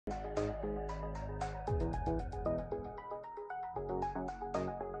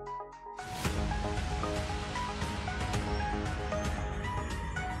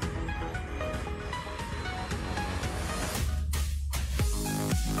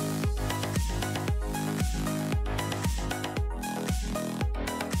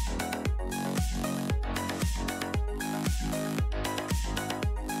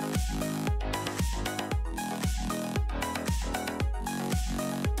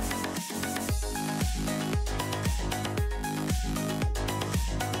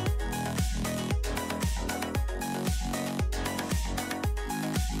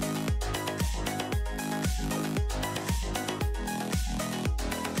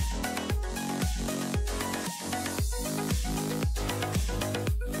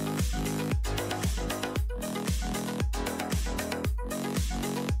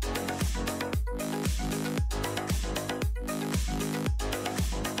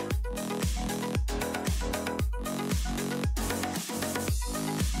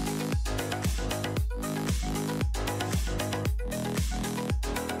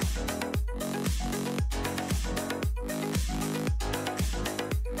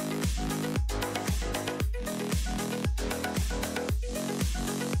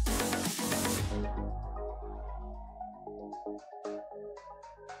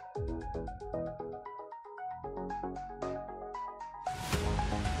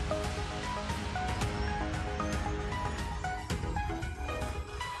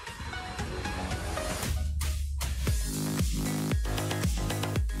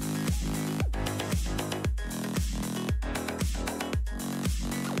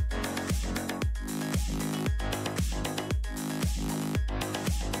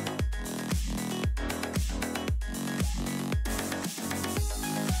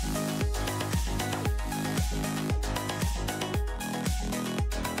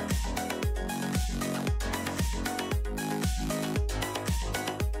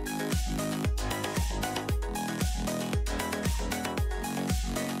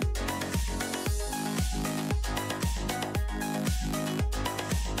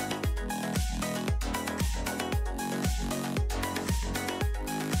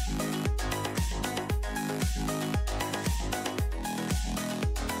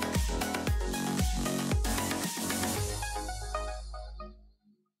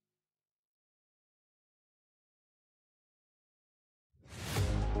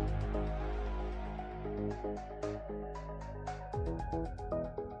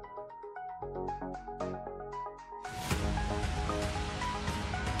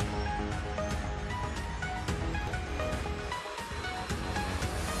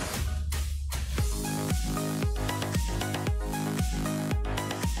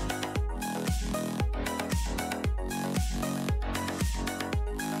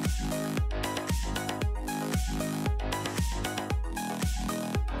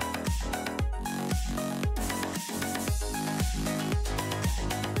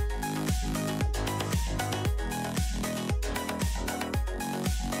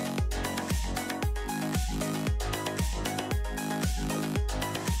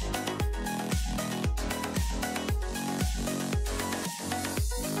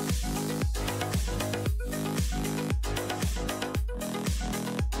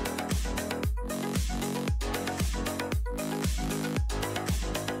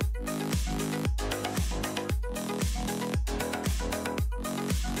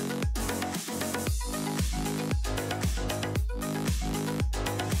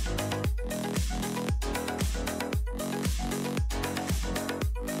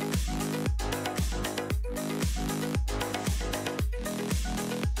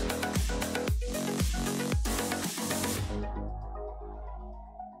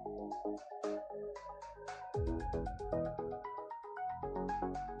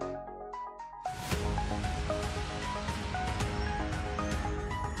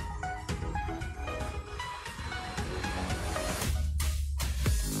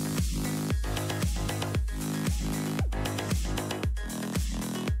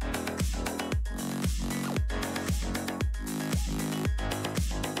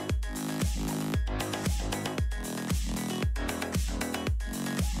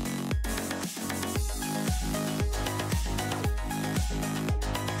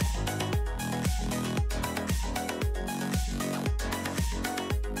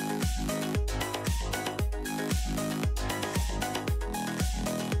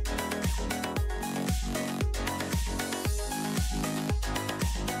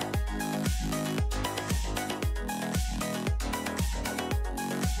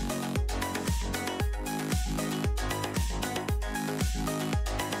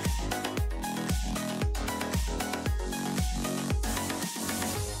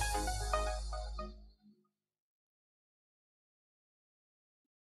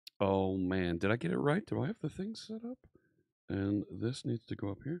Oh man, did I get it right? Do I have the thing set up? And this needs to go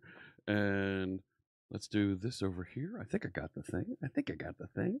up here. And let's do this over here. I think I got the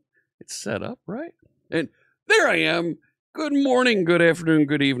thing. It's set up, right? And there I am. Good morning, good afternoon,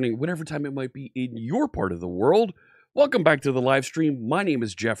 good evening, whatever time it might be in your part of the world. Welcome back to the live stream. My name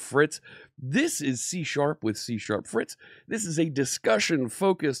is Jeff Fritz. This is C# with CSharpFritz. This is a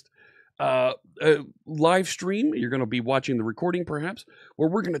discussion-focused live stream. You're going to be watching the recording, perhaps, where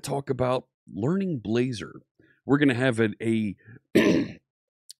we're going to talk about learning Blazor. We're going to have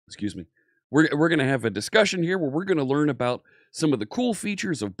excuse me. We're going to have a discussion here where we're going to learn about some of the cool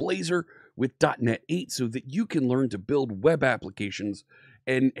features of Blazor with dotnet 8 so that you can learn to build web applications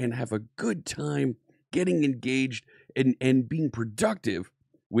and have a good time getting engaged and being productive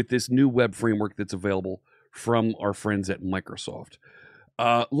with this new web framework that's available from our friends at Microsoft.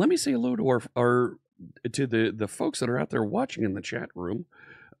 Let me say hello to the folks that are out there watching in the chat room.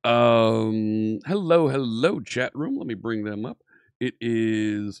 Hello, chat room. Let me bring them up. It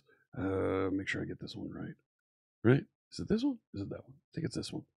is, make sure I get this one right. Right? Is it this one? Is it that one? I think it's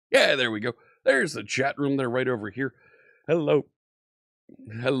this one. Yeah, there we go. There's the chat room. They're right over here. Hello.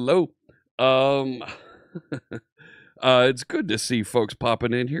 It's good to see folks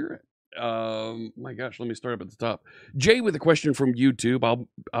popping in here. My gosh, let me start up at the top. Jay with a question from YouTube.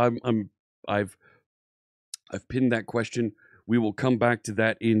 I've pinned that question. We will come back to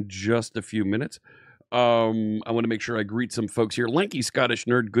that in just a few minutes. I want to make sure I greet some folks here. Lanky Scottish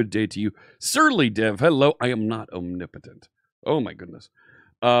Nerd, good day to you. Surly Dev, hello. I am not omnipotent. Oh my goodness.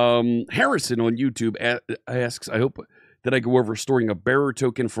 Harrison on YouTube asks, I hope that I go over storing a bearer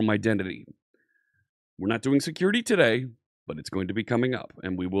token from identity. We're not doing security today, but it's going to be coming up,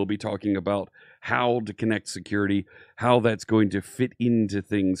 and we will be talking about how to connect security, how that's going to fit into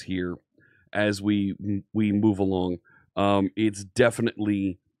things here as we move along. It's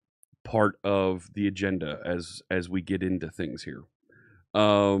definitely part of the agenda as we get into things here.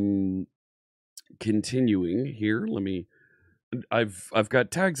 Continuing here, I've got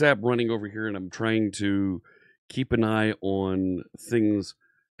Tags app running over here, and I'm trying to keep an eye on things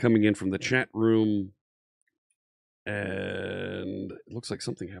coming in from the chat room. And it looks like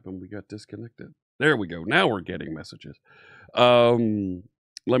something happened. We got disconnected. There we go. Now we're getting messages.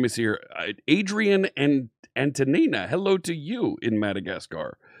 Let me see here. Adrian and Antonina, hello to you in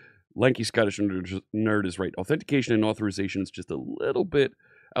Madagascar. Lanky Scottish nerd is right. Authentication and authorization is just a little bit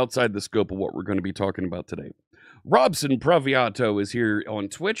outside the scope of what we're going to be talking about today. Robson Praviato is here on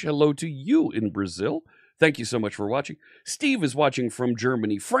Twitch. Hello to you in Brazil. Thank you so much for watching. Steve is watching from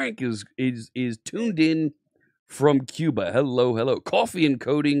Germany. Frank is tuned in from Cuba. Hello, hello. Coffee and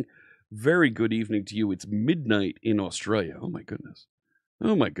Coding. Very good evening to you. It's midnight in Australia. Oh my goodness.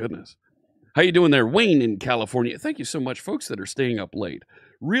 Oh my goodness. How you doing there? Wayne in California. Thank you so much, folks that are staying up late.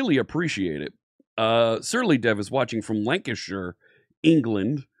 Really appreciate it. Surly Dev is watching from Lancashire,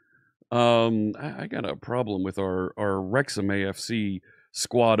 England. I got a problem with our Wrexham AFC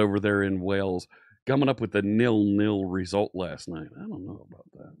squad over there in Wales coming up with a 0-0 result last night. I don't know about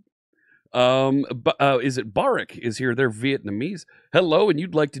that. Is it Barak is here? They're Vietnamese. Hello, and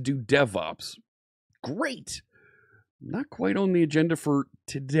you'd like to do DevOps. Great. Not quite on the agenda for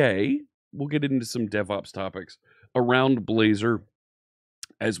today. We'll get into some DevOps topics around Blazor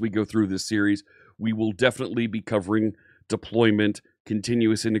as we go through this series. We will definitely be covering deployment,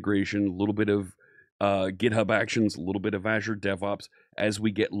 continuous integration, a little bit of GitHub Actions, a little bit of Azure DevOps as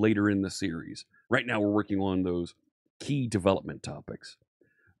we get later in the series. Right now, we're working on those key development topics.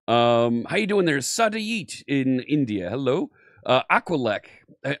 How you doing there? Sadayit in India. Hello. Aqualek.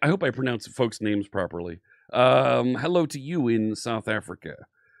 I hope I pronounce folks' names properly. Hello to you in South Africa.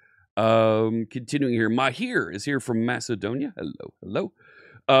 Continuing here. Mahir is here from Macedonia. Hello, hello.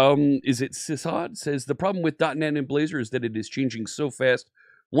 Is it Sisad? Says the problem with .NET and Blazor is that it is changing so fast.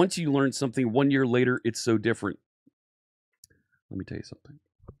 Once you learn something 1 year later, it's so different. Let me tell you something.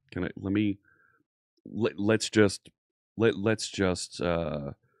 Let's just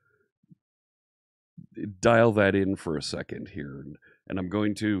dial that in for a second here, and I'm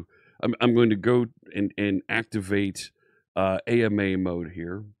going to go and activate AMA mode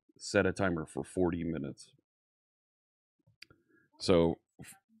here. Set a timer for 40 minutes. So,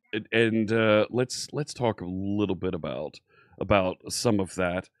 and let's talk a little bit about some of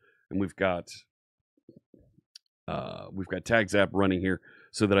that. And we've got Tags app running here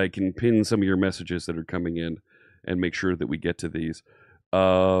so that I can pin some of your messages that are coming in and make sure that we get to these.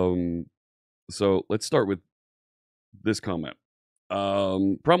 So let's start with this comment.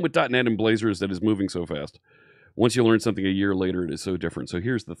 Problem with .NET and Blazor is that it's moving so fast. Once you learn something a year later, it is so different. So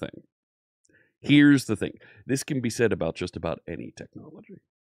here's the thing. This can be said about just about any technology.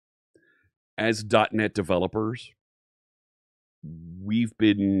 As .NET developers, we've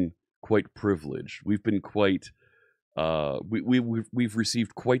been quite privileged. We've been quite we've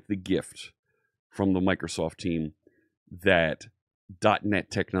received quite the gift from the Microsoft team that .NET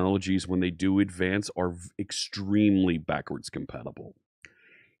technologies, when they do advance, are extremely backwards compatible.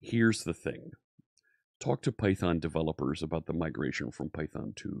 Here's the thing. Talk to Python developers about the migration from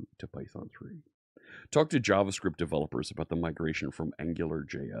Python 2 to Python 3. Talk to JavaScript developers about the migration from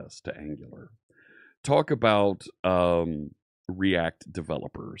AngularJS to Angular. Talk about React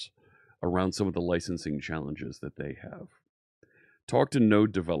developers around some of the licensing challenges that they have. Talk to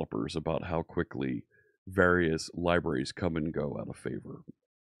Node developers about how quickly various libraries come and go out of favor.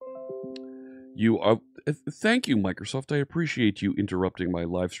 Thank you, Microsoft. I appreciate you interrupting my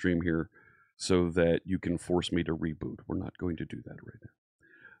live stream here so that you can force me to reboot. We're not going to do that right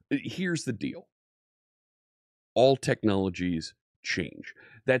now. Here's the deal. All technologies change.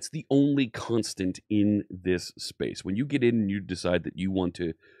 That's the only constant in this space. When you get in and you decide that you want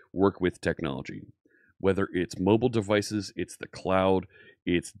to work with technology, whether it's mobile devices, it's the cloud,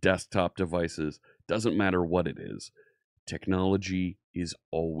 it's desktop devices, doesn't matter what it is, technology is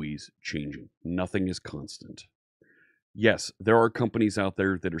always changing. Nothing is constant. Yes, there are companies out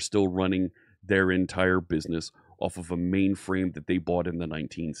there that are still running their entire business off of a mainframe that they bought in the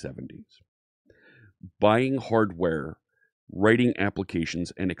 1970s. Buying hardware, writing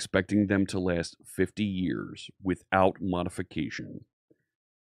applications, and expecting them to last 50 years without modification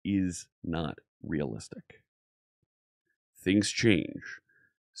is not realistic. Things change.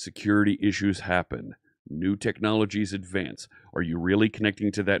 Security issues happen. New technologies advance. Are you really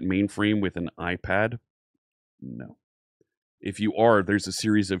connecting to that mainframe with an iPad? No. If you are, there's a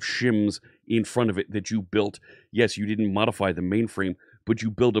series of shims in front of it that you built. Yes, you didn't modify the mainframe, but you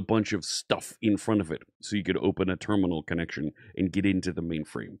built a bunch of stuff in front of it so you could open a terminal connection and get into the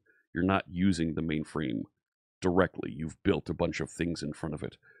mainframe. You're not using the mainframe directly. You've built a bunch of things in front of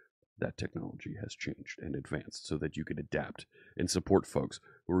it. That technology has changed and advanced so that you can adapt and support folks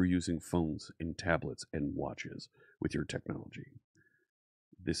who are using phones and tablets and watches with your technology.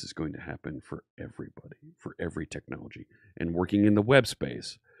 This is going to happen for everybody, for every technology. And working in the web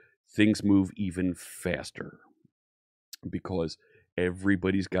space, things move even faster because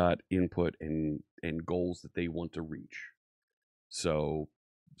Everybody's got input and goals that they want to reach. So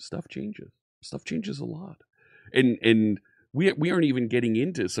stuff changes. Stuff changes a lot. And we aren't even getting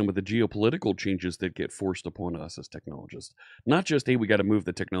into some of the geopolitical changes that get forced upon us as technologists. Not just, hey, we got to move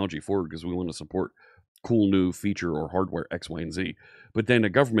the technology forward because we want to support cool new feature or hardware X, Y, and Z. But then a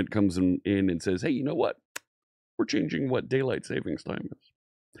government comes in and says, hey, you know what? We're changing what daylight savings time is.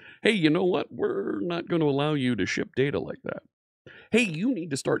 Hey, you know what? We're not going to allow you to ship data like that. Hey, you need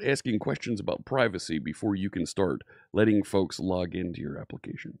to start asking questions about privacy before you can start letting folks log into your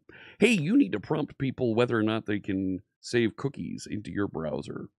application. Hey, you need to prompt people whether or not they can save cookies into your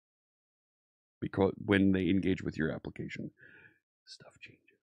browser because when they engage with your application. Stuff changes.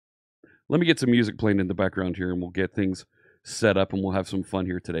 Let me get some music playing in the background here, and we'll get things set up, and we'll have some fun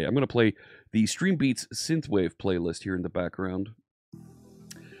here today. I'm going to play the Stream Beats Synthwave playlist here in the background.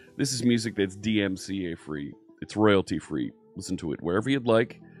 This is music that's DMCA free. It's royalty free. Listen to it wherever you'd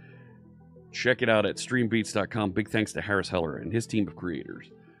like. Check it out at streambeats.com. Big thanks to Harris Heller and his team of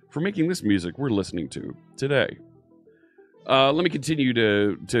creators for making this music we're listening to today. Let me continue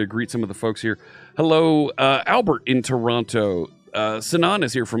to greet some of the folks here. Hello, Albert in Toronto. Sinan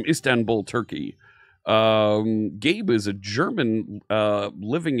is here from Istanbul, Turkey. Gabe is a German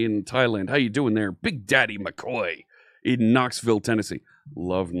living in Thailand. How you doing there? Big Daddy McCoy in Knoxville, Tennessee.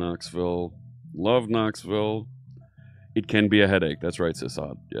 Love Knoxville. Love Knoxville. It can be a headache. That's right,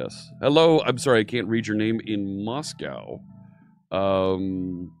 Sisad. Yes. Hello. I'm sorry, I can't read your name in Moscow.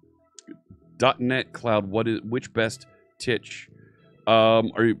 .net Cloud. Which best titch?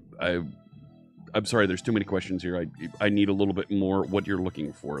 I'm sorry. There's too many questions here. I need a little bit more what you're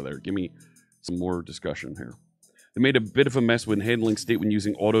looking for there. Give me some more discussion here. They made a bit of a mess when handling state when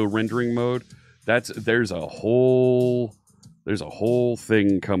using auto rendering mode. There's a whole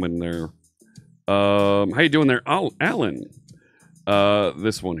thing coming there. How you doing there, Alan?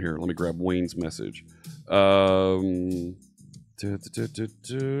 This one here. Let me grab Wayne's message.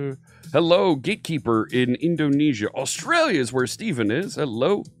 Hello, Gatekeeper in Indonesia. Australia is where Stephen is.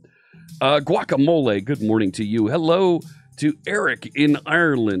 Hello. Guacamole, good morning to you. Hello to Eric in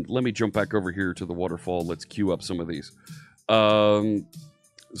Ireland. Let me jump back over here to the waterfall. Let's queue up some of these.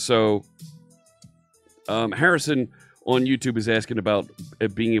 Harrison on YouTube is asking about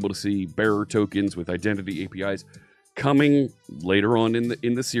being able to see bearer tokens with identity APIs coming later on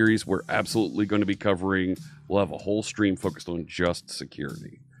in the series. We're absolutely going to be covering. We'll have a whole stream focused on just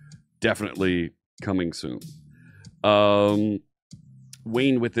security. Definitely coming soon.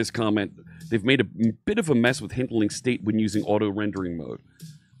 Wayne with this comment, they've made a bit of a mess with handling state when using auto rendering mode.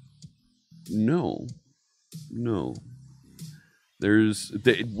 No. We're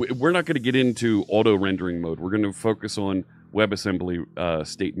not going to get into auto rendering mode. We're going to focus on WebAssembly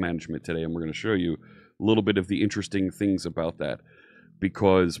state management today, and we're going to show you a little bit of the interesting things about that.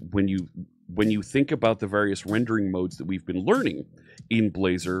 Because when you think about the various rendering modes that we've been learning in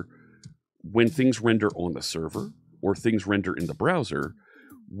Blazor, when things render on the server or things render in the browser,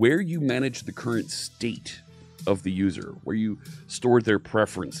 where you manage the current state of the user, where you store their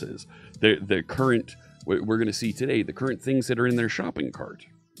preferences, the current, we're going to see today, the current things that are in their shopping cart,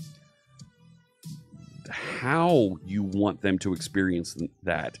 how you want them to experience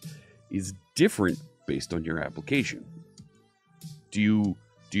that is different based on your application. Do you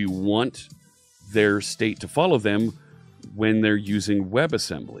want their state to follow them when they're using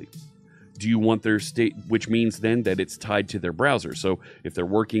WebAssembly? Do you want their state, which means then that it's tied to their browser? So if they're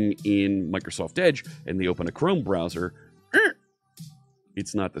working in Microsoft Edge and they open a Chrome browser,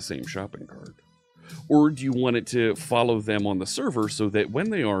 it's not the same shopping cart. Or do you want it to follow them on the server so that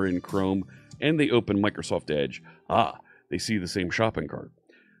when they are in Chrome and they open Microsoft Edge, they see the same shopping cart?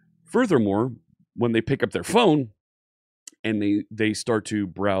 Furthermore, when they pick up their phone and they start to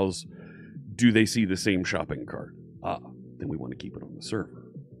browse, do they see the same shopping cart? Then we want to keep it on the server.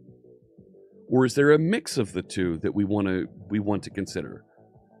 Or is there a mix of the two that we want to consider?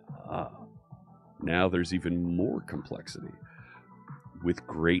 Now there's even more complexity. With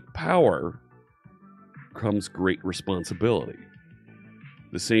great power comes great responsibility.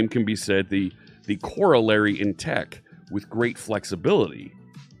 The same can be said, the corollary in tech, with great flexibility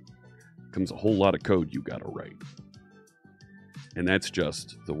comes a whole lot of code you gotta write. And that's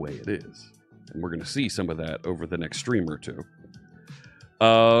just the way it is. And we're going to see some of that over the next stream or two.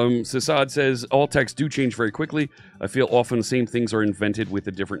 Sasad says, all texts do change very quickly. I feel often the same things are invented with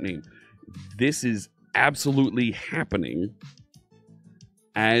a different name. This is absolutely happening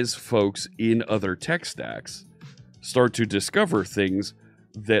as folks in other tech stacks start to discover things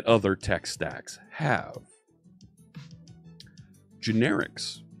that other tech stacks have.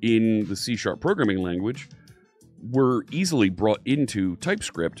 Generics in the C# programming language were easily brought into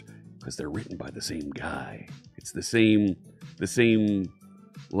TypeScript because they're written by the same guy. It's the same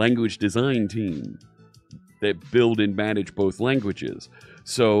language design team that build and manage both languages.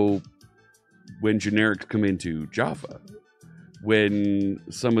 So when generics come into Java, when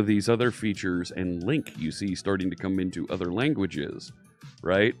some of these other features and link you see starting to come into other languages,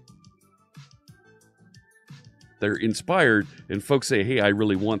 right? They're inspired, and folks say, hey, I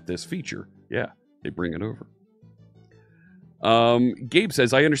really want this feature. Yeah, they bring it over. Gabe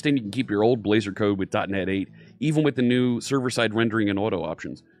says, I understand you can keep your old Blazor code with .NET 8, even with the new server-side rendering and auto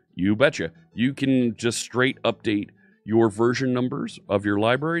options. You betcha. You can just straight update your version numbers of your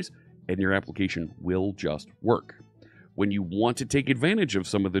libraries, and your application will just work. When you want to take advantage of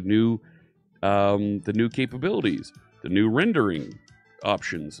some of the new capabilities, the new rendering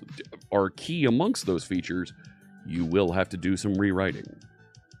options are key amongst those features, you will have to do some rewriting.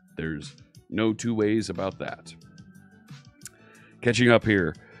 There's no two ways about that. Catching up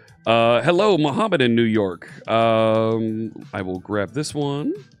here. Hello, Mohammed in New York. I will grab this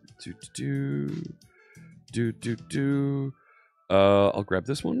one. I'll grab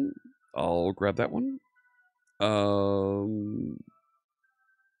this one. I'll grab that one.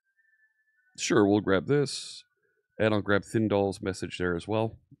 Sure, we'll grab this. And I'll grab Thindall's message there as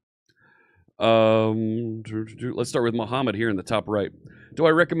well. Let's start with Mohammed here in the top right. Do I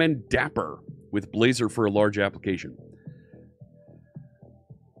recommend Dapper with Blazor for a large application?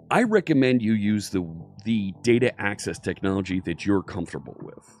 I recommend you use the data access technology that you're comfortable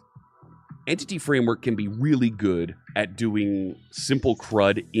with. Entity Framework can be really good at doing simple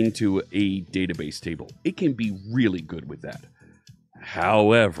CRUD into a database table. It can be really good with that.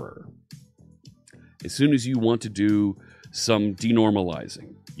 However, as soon as you want to do some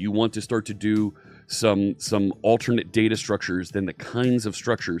denormalizing, you want to start to do some alternate data structures than the kinds of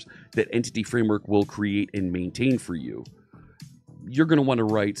structures that Entity Framework will create and maintain for you, you're going to want to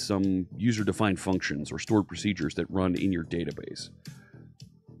write some user-defined functions or stored procedures that run in your database.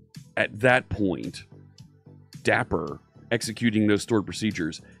 At that point, Dapper executing those stored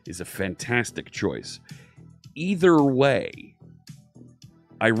procedures is a fantastic choice. Either way,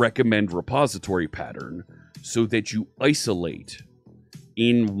 I recommend repository pattern so that you isolate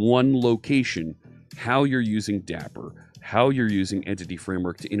in one location how you're using Dapper, how you're using Entity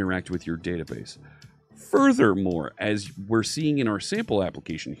Framework to interact with your database. Furthermore, as we're seeing in our sample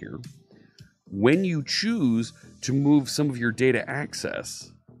application here, when you choose to move some of your data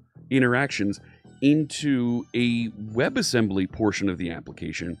access interactions into a WebAssembly portion of the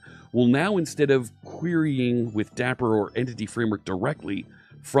application, well, now instead of querying with Dapper or Entity Framework directly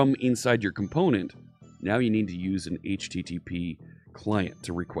from inside your component, now you need to use an HTTP client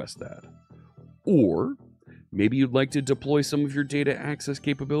to request that. Or maybe you'd like to deploy some of your data access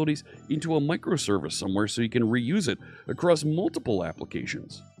capabilities into a microservice somewhere so you can reuse it across multiple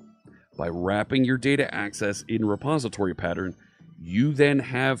applications. By wrapping your data access in repository pattern, you then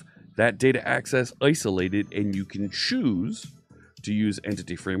have that data access isolated, and you can choose to use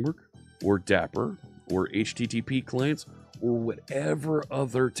Entity Framework or Dapper or HTTP clients or whatever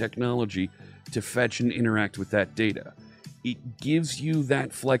other technology to fetch and interact with that data. It gives you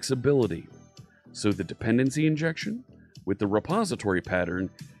that flexibility. So the dependency injection with the repository pattern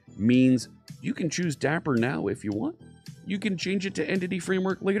means you can choose Dapper now if you want. You can change it to Entity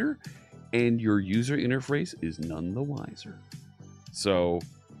Framework later, and your user interface is none the wiser. So,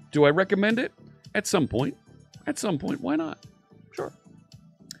 do I recommend it? At some point. At some point, why not? Sure.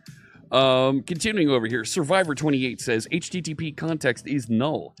 Continuing over here, Survivor28 says HTTP context is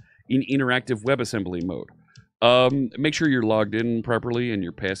null in interactive WebAssembly mode. Make sure you're logged in properly and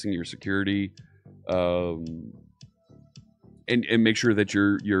you're passing your security, and make sure that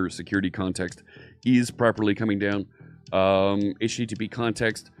your security context is properly coming down. HTTP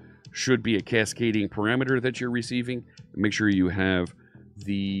context should be a cascading parameter that you're receiving. Make sure you have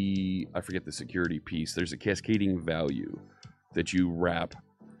I forget the security piece. There's a cascading value that you wrap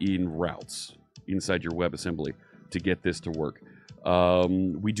in routes inside your WebAssembly to get this to work.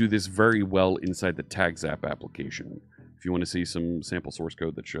 We do this very well inside the TagZap application. If you want to see some sample source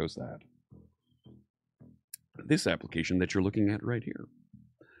code that shows that. This application that you're looking at right here.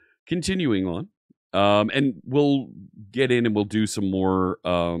 Continuing on, and we'll get in and we'll do some more.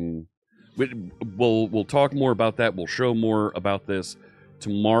 We'll talk more about that. We'll show more about this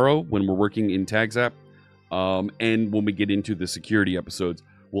tomorrow when we're working in TagZap, and when we get into the security episodes,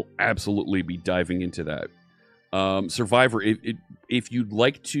 we'll absolutely be diving into that. Survivor, if you'd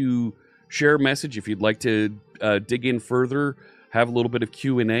like to share a message, if you'd like to dig in further, have a little bit of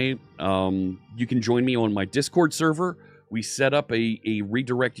Q&A, you can join me on my Discord server, We set up a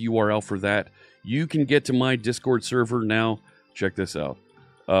redirect URL for that. You can get to my Discord server now. Check this out.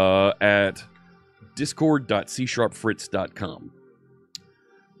 At discord.csharpfritz.com.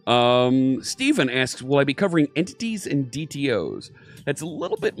 Stephen asks, will I be covering entities and DTOs? That's a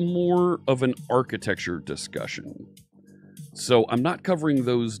little bit more of an architecture discussion. So I'm not covering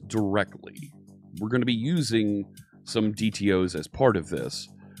those directly. We're going to be using some DTOs as part of this.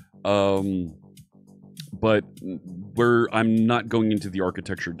 But I'm not going into the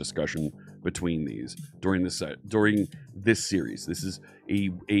architecture discussion between these during this series. This is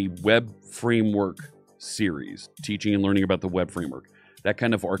a web framework series, teaching and learning about the web framework. That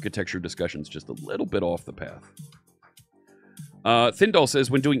kind of architecture discussion is just a little bit off the path. Thindall says,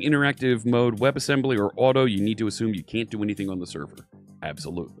 when doing interactive mode WebAssembly or auto, you need to assume you can't do anything on the server.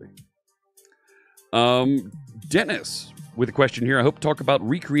 Absolutely. Dennis with a question here. I hope to talk about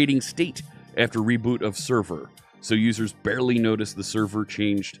recreating state after reboot of server, so users barely notice the server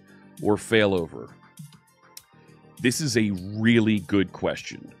changed or failover. This is a really good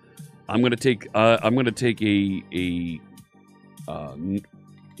question. I'm going to take a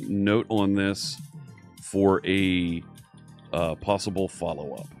note on this for a possible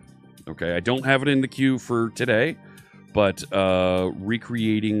follow-up. Okay, I don't have it in the queue for today, but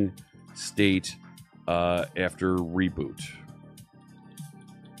recreating state after reboot.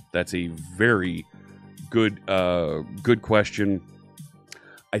 That's a very good question.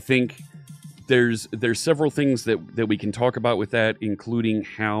 I think there's several things that we can talk about with that, including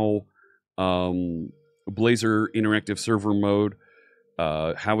how Blazor Interactive Server Mode,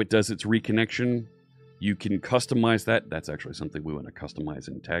 how it does its reconnection. You can customize that. That's actually something we want to customize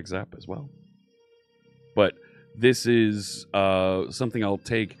in TagZap as well. But this is something I'll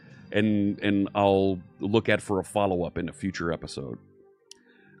take and I'll look at for a follow-up in a future episode.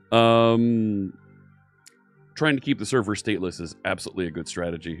 Trying to keep the server stateless is absolutely a good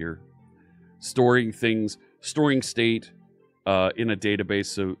strategy here. Storing state in a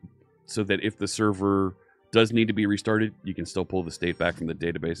database so that if the server does need to be restarted, you can still pull the state back from the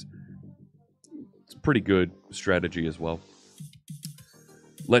database. It's a pretty good strategy as well.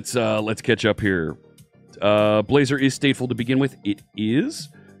 Let's catch up here. Blazor is stateful to begin with. It is.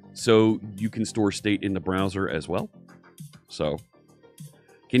 So you can store state in the browser as well. So,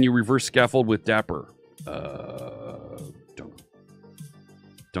 can you reverse scaffold with Dapper?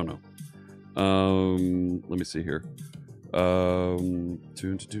 Don't know. Let me see here.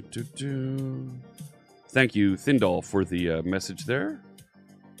 Thank you, Thindall, for the message there.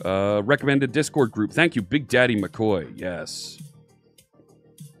 Recommended Discord group. Thank you, Big Daddy McCoy. Yes.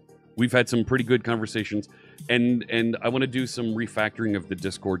 We've had some pretty good conversations, and I want to do some refactoring of the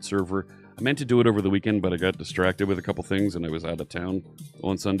Discord server. I meant to do it over the weekend, but I got distracted with a couple things, and I was out of town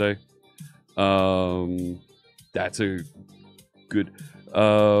on Sunday. That's a good...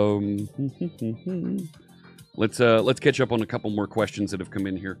 let's catch up on a couple more questions that have come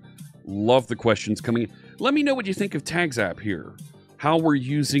in here. Love the questions coming in. Let me know what you think of TagZap here. How we're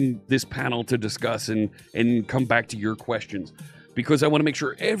using this panel to discuss and come back to your questions. Because I want to make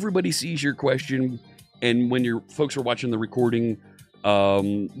sure everybody sees your question, and when your folks are watching the recording,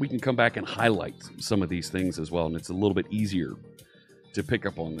 we can come back and highlight some of these things as well, and it's a little bit easier to pick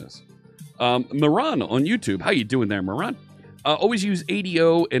up on this. Miran on YouTube. How you doing there, Miran? Always use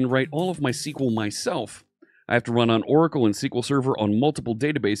ADO and write all of my SQL myself. I have to run on Oracle and SQL Server on multiple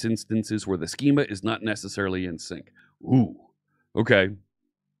database instances where the schema is not necessarily in sync. Ooh, okay.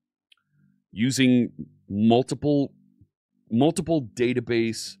 Using multiple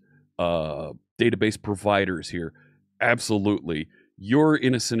database providers here. Absolutely. You're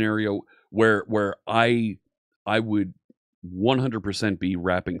in a scenario where I would 100% be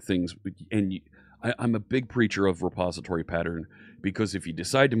wrapping things, and I'm a big preacher of repository pattern, because if you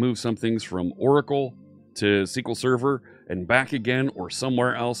decide to move some things from Oracle to SQL Server and back again or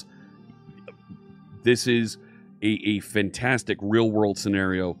somewhere else, this is a fantastic real-world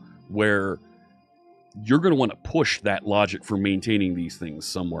scenario where you're going to want to push that logic for maintaining these things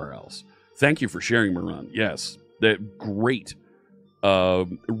somewhere else. Thank you for sharing, Miran. Yes, that great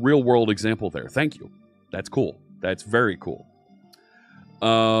real-world example there. Thank you. That's cool. That's very cool.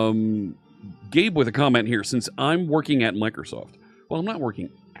 Gabe with a comment here. Since I'm working at Microsoft, well, I'm not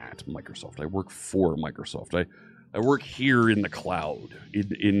working at Microsoft. I work for Microsoft. I work here in the cloud,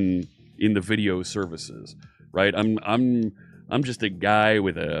 in the video services, right? I'm just a guy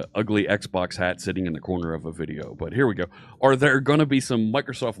with a ugly Xbox hat sitting in the corner of a video. But here we go. Are there going to be some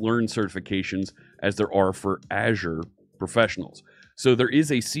Microsoft Learn certifications as there are for Azure professionals? So there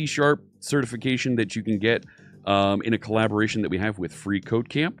is a C# certification that you can get in a collaboration that we have with Free Code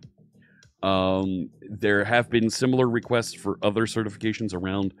Camp. There have been similar requests for other certifications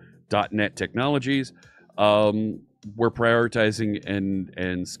around .NET technologies. We're prioritizing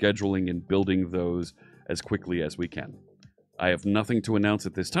and scheduling and building those as quickly as we can. I have nothing to announce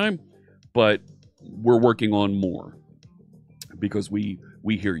at this time, but we're working on more because we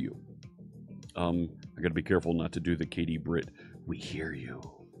hear you. I got to be careful not to do the Katie Britt. We hear you.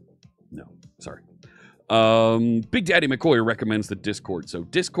 No, sorry. Big Daddy McCoy recommends the Discord. So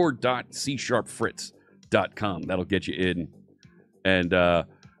discord.csharpfritz.com. That'll get you in. And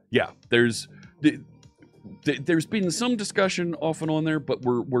yeah, there's been some discussion off and on there, but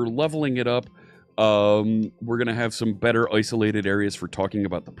we're leveling it up. We're gonna have some better isolated areas for talking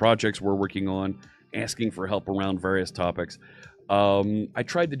about the projects we're working on, asking for help around various topics. I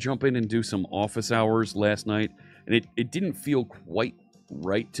tried to jump in and do some office hours last night, and it didn't feel quite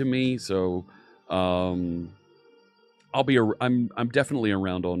right to me. So I'm definitely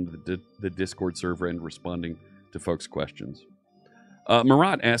around on the Discord server and responding to folks' questions.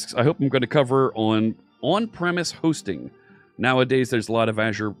 Marat asks, I hope I'm going to cover on-premise hosting. Nowadays, there's a lot of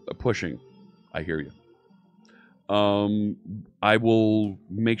Azure pushing. I hear you. I will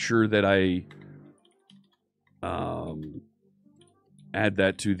make sure that I add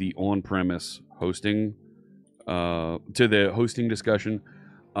that to the on-premise hosting, to the hosting discussion.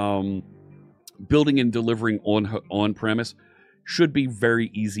 Building and delivering on-premise should be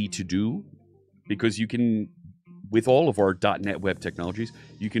very easy to do because you can, with all of our .NET web technologies,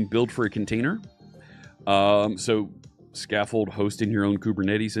 you can build for a container. So scaffold host in your own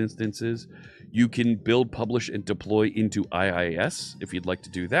Kubernetes instances. You can build, publish, and deploy into IIS if you'd like to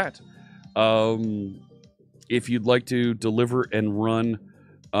do that. If you'd like to deliver and run,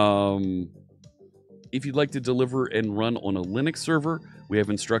 on a Linux server, we have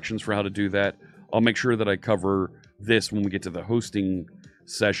instructions for how to do that. I'll make sure that I cover this when we get to the hosting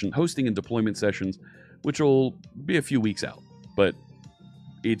and deployment sessions, which will be a few weeks out, but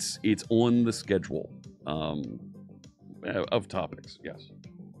it's on the schedule of topics. Yes,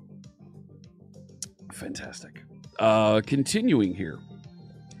 fantastic. Continuing here.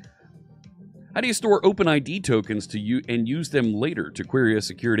 How do you store OpenID tokens and use them later to query a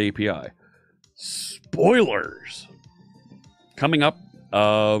secured API? Spoilers! Coming up,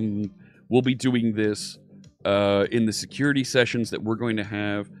 we'll be doing this in the security sessions that we're going to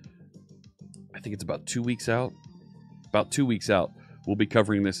have. I think it's about 2 weeks out. About 2 weeks out, we'll be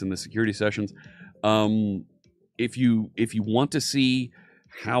covering this in the security sessions. If you want to see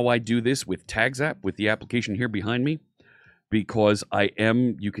how I do this with TagsApp, with the application here behind me, because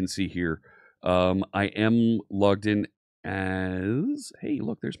you can see here, I am logged in as, hey,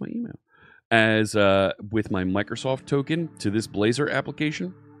 look, there's my email, as with my Microsoft token to this Blazor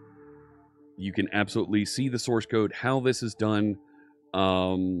application. You can absolutely see the source code, how this is done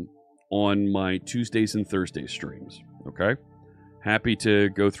on my Tuesdays and Thursdays streams. Okay? Happy to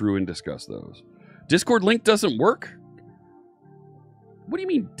go through and discuss those. Discord link doesn't work? What do you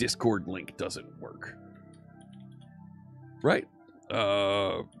mean Discord link doesn't work? Right?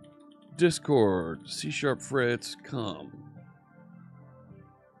 Discord, CSharpFritz, come.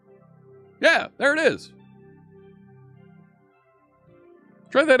 Yeah, there it is.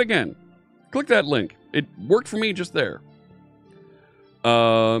 Try that again. Click that link. It worked for me just there.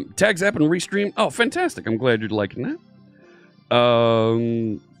 Tags app and restream. Oh, fantastic. I'm glad you're liking that.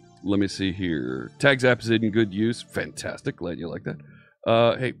 Let me see here. Tags app is in good use. Fantastic. Glad you like that.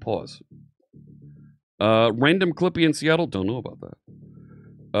 Hey, pause. Random Clippy in Seattle. Don't know about that.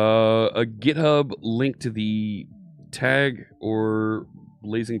 A GitHub link to the Tag or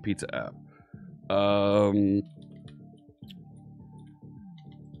Blazing Pizza app.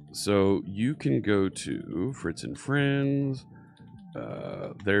 So you can go to Fritz and Friends.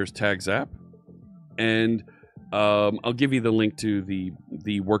 There's Tags app, and I'll give you the link to the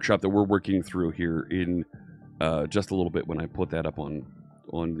workshop that we're working through here in just a little bit when I put that up on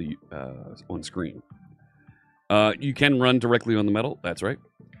screen. You can run directly on the metal. That's right.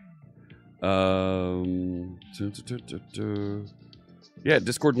 Yeah,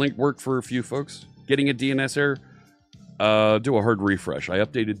 Discord link worked for a few folks. Getting a DNS error. Do a hard refresh. I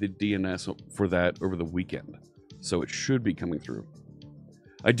updated the DNS for that over the weekend, so it should be coming through.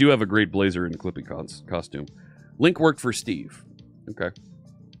 I do have a great Blazor and Clippy costume. Link worked for Steve. Okay.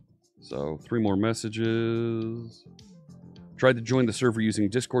 So 3 more messages. Tried to join the server using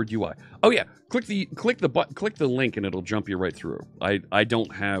Discord UI. Oh yeah, click the link and it'll jump you right through. I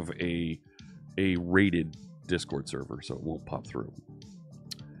don't have a rated Discord server, so it won't pop through.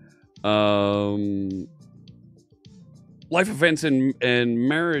 Life events and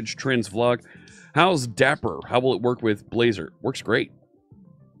marriage trends vlog. How's Dapper? How will it work with Blazor? Works great.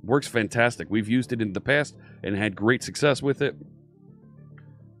 Works fantastic. We've used it in the past and had great success with it.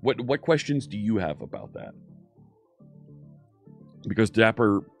 What questions do you have about that? Because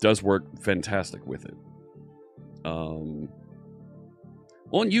Dapper does work fantastic with it. On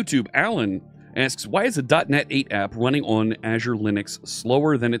YouTube, Alan asks, why is a .NET 8 app running on Azure Linux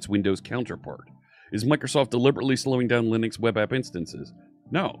slower than its Windows counterpart? Is Microsoft deliberately slowing down Linux web app instances?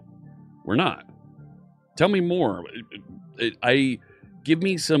 No, we're not. Tell me more. Give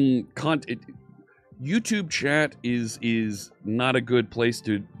me some content. YouTube chat is not a good place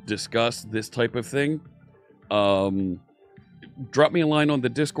to discuss this type of thing. Drop me a line on the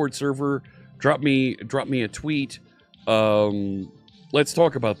Discord server. Drop me a tweet. Let's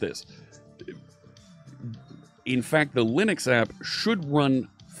talk about this. In fact, the Linux app should run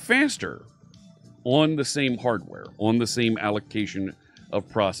faster on the same hardware, on the same allocation of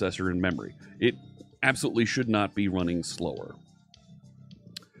processor and memory. It absolutely should not be running slower.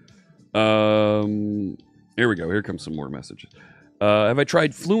 Here we go. Here comes some more messages. Have I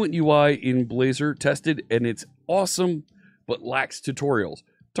tried Fluent UI in Blazor? Tested, and it's awesome, but lacks tutorials.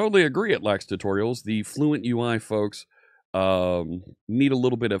 Totally agree it lacks tutorials. The Fluent UI folks need a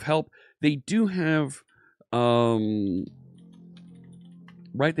little bit of help. They do have,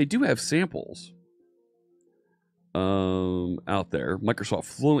 right, they do have samples out there. Microsoft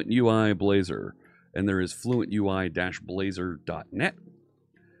Fluent UI Blazor, and there is fluentui-blazor.net.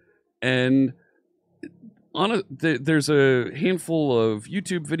 And there's a handful of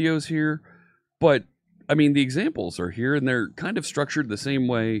YouTube videos here, but I mean, the examples are here, and they're kind of structured the same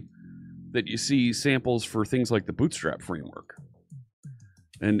way that you see samples for things like the Bootstrap framework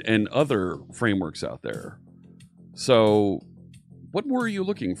and other frameworks out there. So what more are you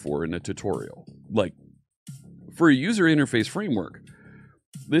looking for in a tutorial? Like, for a user interface framework,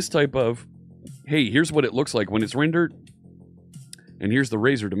 this type of, hey, here's what it looks like when it's rendered, and here's the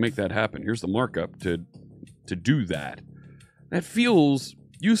razor to make that happen. Here's the markup to do that. That feels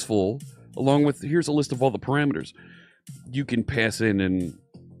useful, along with, here's a list of all the parameters you can pass in and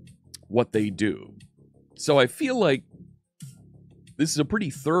what they do. So I feel like this is a pretty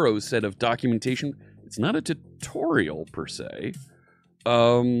thorough set of documentation. It's not a tutorial per se.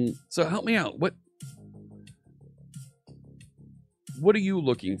 So help me out. What are you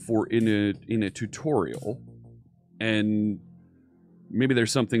looking for in a tutorial? And maybe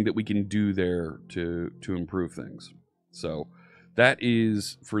there's something that we can do there to improve things. So that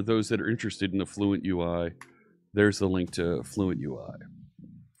is for those that are interested in the Fluent UI. There's the link to Fluent UI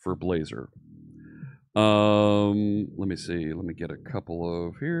for Blazor. Let me see. Let me get a couple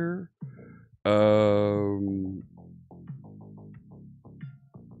of here. All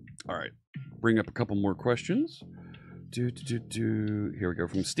right. Bring up a couple more questions. Here we go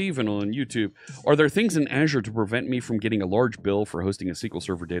from Steven on YouTube. Are there things in Azure to prevent me from getting a large bill for hosting a SQL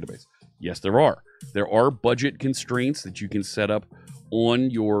Server database? Yes, there are. There are budget constraints that you can set up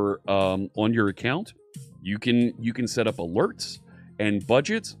on your account. You can set up alerts and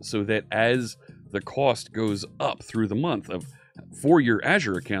budgets so that as the cost goes up through the month for your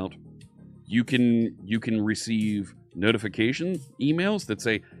Azure account, you can receive notification emails that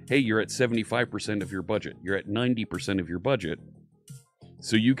say, hey, you're at 75% of your budget. You're at 90% of your budget.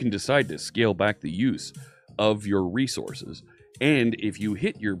 So you can decide to scale back the use of your resources. And if you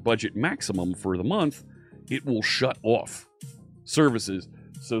hit your budget maximum for the month, it will shut off services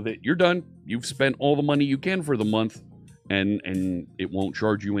so that you're done. You've spent all the money you can for the month, and it won't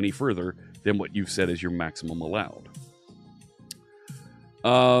charge you any further than what you've set as your maximum allowed.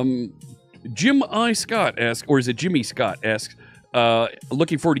 Jim I. Scott asks, or is it Jimmy Scott asks,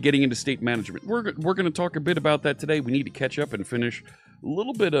 looking forward to getting into state management. We're going to talk a bit about that today. We need to catch up and finish a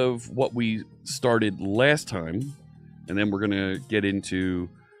little bit of what we started last time, and then we're going to get into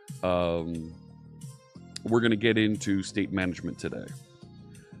state management today.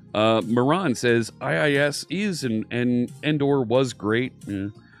 Moran says IIS is and or was great.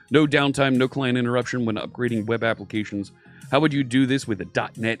 No downtime, no client interruption when upgrading web applications. How would you do this with a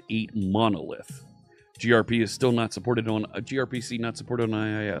 .NET 8 monolith? gRPC is still not supported on gRPC, not supported on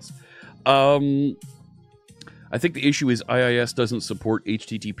IIS. I think the issue is IIS doesn't support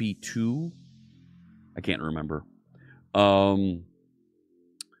HTTP 2. I can't remember. How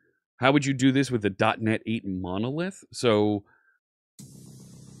would you do this with a .NET 8 monolith? So,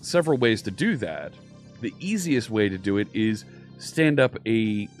 several ways to do that. The easiest way to do it is stand up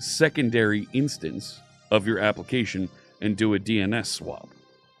a secondary instance of your application and do a DNS swap.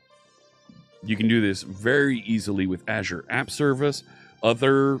 You can do this very easily with Azure App Service.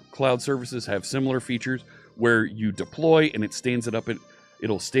 Other cloud services have similar features where you deploy and it stands it up.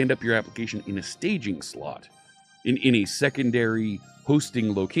 It'll stand up your application in a staging slot in a secondary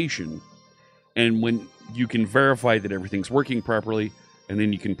hosting location. And when you can verify that everything's working properly, and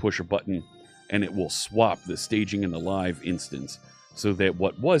then you can push a button and it will swap the staging and the live instance so that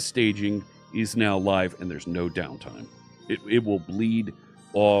what was staging is now live and there's no downtime. It will bleed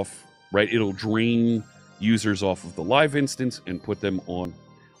off, right? It'll drain users off of the live instance and put them on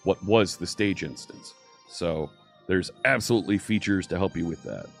what was the stage instance. So there's absolutely features to help you with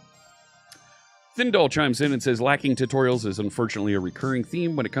that. Thindall chimes in and says, lacking tutorials is unfortunately a recurring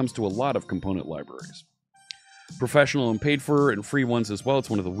theme when it comes to a lot of component libraries. Professional and paid for and free ones as well. It's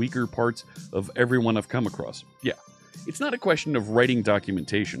one of the weaker parts of every one I've come across. Yeah, it's not a question of writing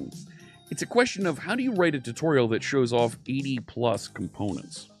documentation. It's a question of how do you write a tutorial that shows off 80 plus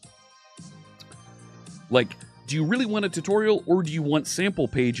components? Like, do you really want a tutorial, or do you want sample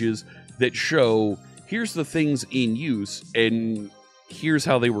pages that show here's the things in use and here's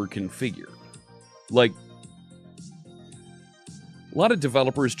how they were configured? Like, a lot of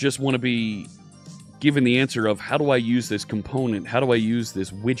developers just want to be given the answer of how do I use this component, how do I use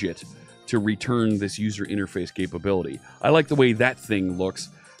this widget to return this user interface capability? I like the way that thing looks.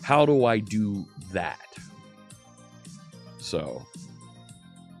 How do I do that? So,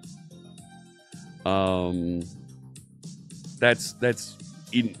 that's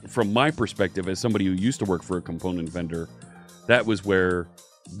from my perspective as somebody who used to work for a component vendor, that was where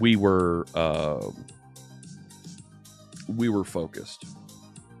we were focused.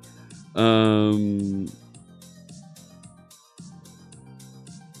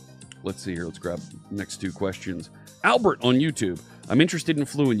 Let's see here. Let's grab next two questions. Albert on YouTube. I'm interested in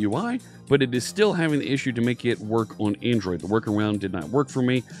Fluent UI, but it is still having the issue to make it work on Android. The workaround did not work for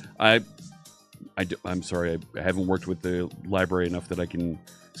me. I'm sorry, I haven't worked with the library enough that I can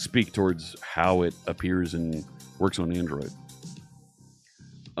speak towards how it appears and works on Android.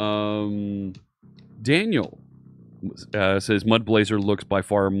 Daniel says Blazor looks by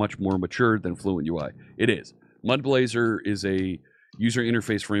far much more mature than Fluent UI. It is. Blazor is a user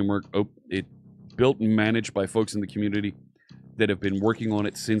interface framework. It built and managed by folks in the community that have been working on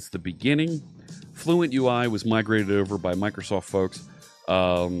it since the beginning. Fluent UI was migrated over by Microsoft folks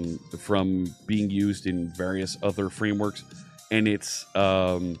from being used in various other frameworks, and it's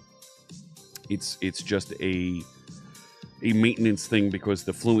just a maintenance thing because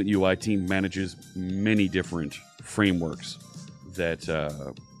the Fluent UI team manages many different frameworks that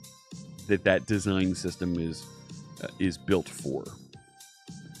that design system is built for.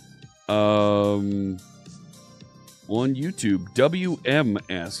 On YouTube, WM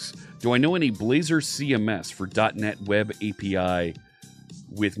asks, do I know any Blazor CMS for .NET Web API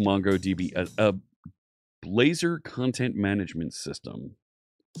with MongoDB? A Blazor content management system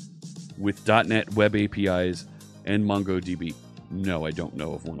with .NET Web APIs and MongoDB? No, I don't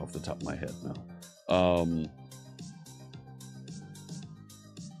know of one off the top of my head, no.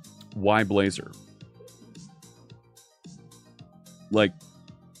 Why Blazor? Like,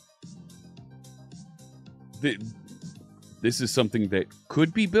 this is something that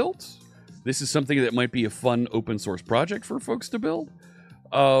could be built. This is something that might be a fun open source project for folks to build.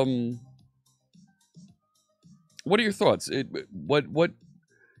 What are your thoughts? What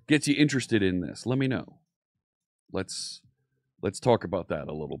gets you interested in this? Let me know. Let's talk about that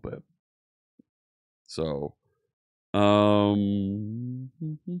a little bit. So,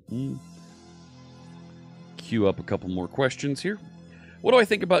 queue up a couple more questions here. What do I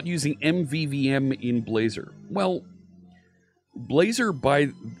think about using MVVM in Blazor? Well, Blazor, by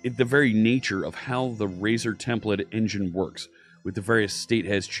the very nature of how the Razor template engine works, with the various state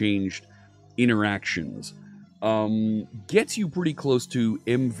has changed interactions, gets you pretty close to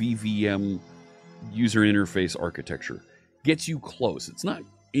MVVM user interface architecture. Gets you close. It's not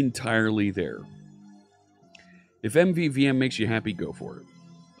entirely there. If MVVM makes you happy, go for it.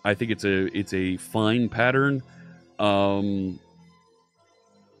 I think it's a fine pattern.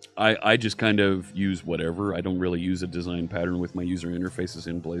 I just kind of use whatever. I don't really use a design pattern with my user interfaces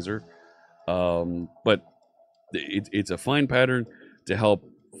in Blazor. But it's a fine pattern to help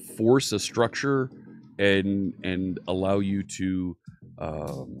force a structure and allow you to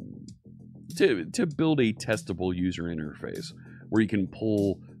build a testable user interface where you can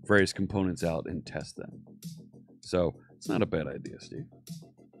pull various components out and test them. So it's not a bad idea, Steve.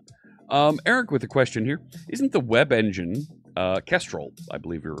 Eric with a question here. Isn't the web engine, Kestrel, I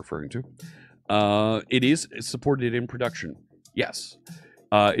believe you're referring to, it is supported in production? Yes.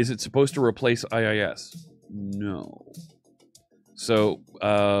 Is it supposed to replace IIS? No. So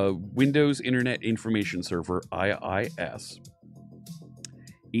Windows Internet Information Server, IIS,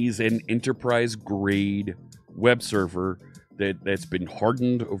 is an enterprise-grade web server that's been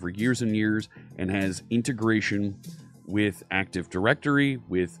hardened over years and years and has integration with Active Directory,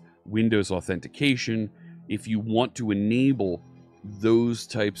 with Windows authentication. If you want to enable those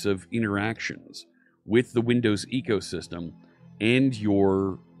types of interactions with the Windows ecosystem and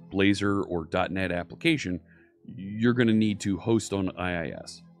your Blazor or .NET application, you're going to need to host on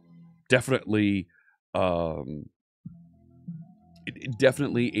IIS. Definitely,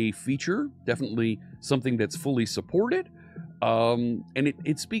 definitely a feature, definitely something that's fully supported, and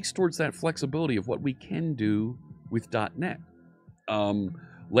it speaks towards that flexibility of what we can do with .NET.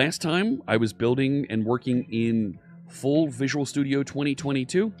 Last time I was building and working in full Visual Studio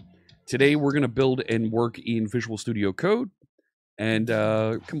 2022. Today we're going to build and work in Visual Studio Code and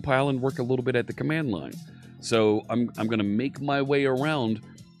compile and work a little bit at the command line. So I'm going to make my way around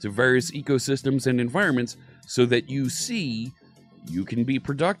to various ecosystems and environments so that you see you can be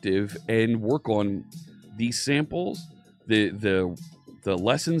productive and work on these samples, the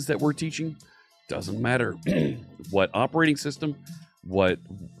lessons that we're teaching. Doesn't matter what operating system, what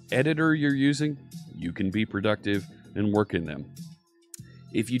editor you're using, you can be productive and work in them.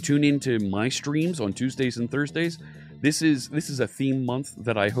 If you tune into my streams on Tuesdays and Thursdays, this is a theme month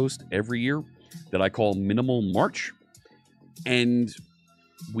that I host every year that I call Minimal March, and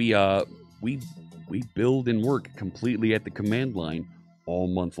we build and work completely at the command line all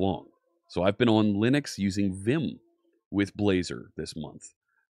month long. So I've been on Linux using Vim with Blazor this month.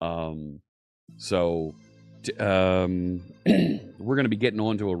 We're going to be getting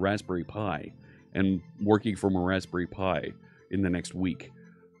onto a Raspberry Pi and working from a Raspberry Pi in the next week.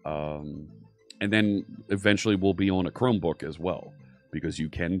 And then eventually we'll be on a Chromebook as well, because you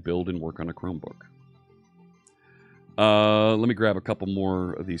can build and work on a Chromebook. Let me grab a couple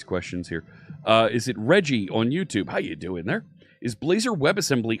more of these questions here. Is it Reggie on YouTube? How you doing there? Is Blazor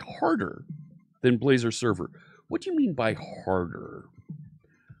WebAssembly harder than Blazor Server? What do you mean by harder?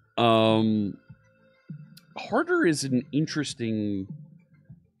 Harder is an interesting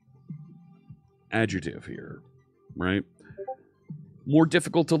adjective here, right? More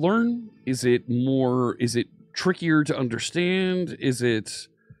difficult to learn? Is it trickier to understand? Is it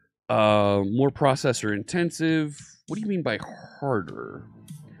more processor intensive? What do you mean by harder?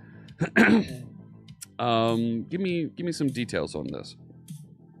 Give me some details on this.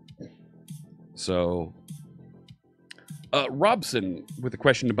 So, Robson, with a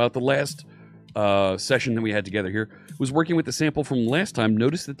question about the last session that we had together here, was working with the sample from last time.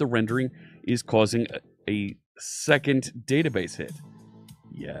 Noticed that the rendering is causing a second database hit.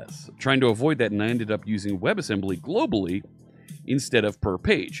 Yes, trying to avoid that, and I ended up using WebAssembly globally instead of per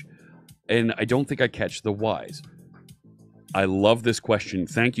page. And I don't think I catch the whys. I love this question.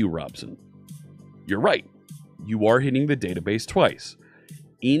 Thank you, Robson. You're right. You are hitting the database twice.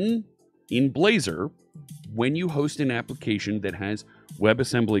 In Blazor, when you host an application that has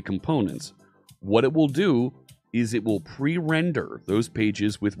WebAssembly components, what it will do is it will pre-render those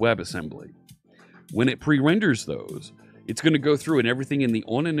pages with WebAssembly. When it pre-renders those, it's going to go through and everything in the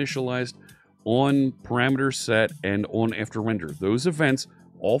onInitialized, onParameterSet, and onAfterRender. Those events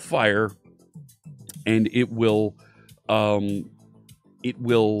all fire, and it will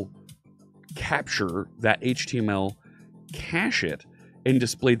capture that HTML, cache it, and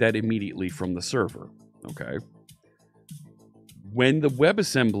display that immediately from the server. Okay. When the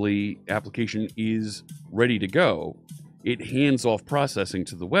WebAssembly application is ready to go, it hands off processing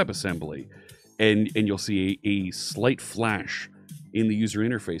to the WebAssembly, and you'll see a slight flash in the user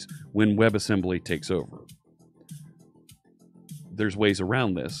interface when WebAssembly takes over. There's ways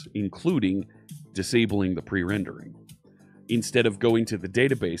around this, including disabling the pre-rendering. Instead of going to the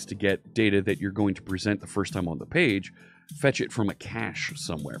database to get data that you're going to present the first time on the page, fetch it from a cache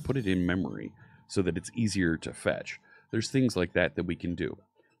somewhere. Put it in memory so that it's easier to fetch. There's things like that that we can do.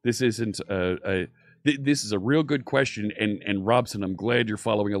 This isn't this is a real good question, and Robson, I'm glad you're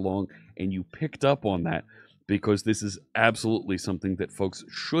following along and you picked up on that, because this is absolutely something that folks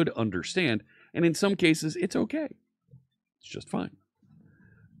should understand, and in some cases, it's okay. It's just fine.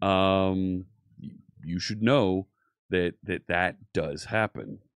 You should know that does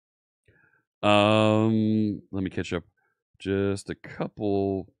happen. Let me catch up just a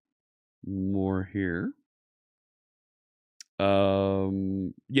couple more here.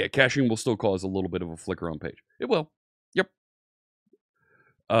 Yeah, caching will still cause a little bit of a flicker on page. It will. Yep.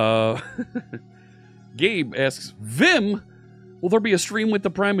 Gabe asks, Vim, will there be a stream with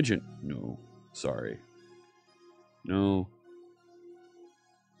the Primogen? No, sorry. No.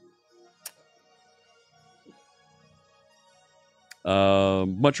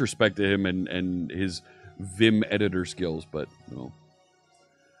 Much respect to him and his Vim editor skills, but no.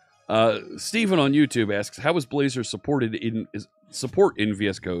 Stephen on YouTube asks, how is Blazor support in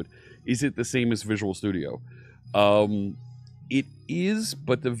VS Code? Is it the same as Visual Studio? It is,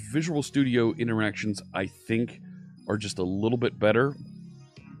 but the Visual Studio interactions, I think, are just a little bit better.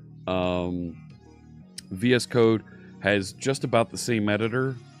 VS Code has just about the same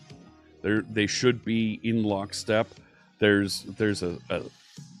editor. They should be in lockstep. There's a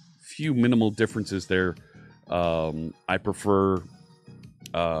few minimal differences there. I prefer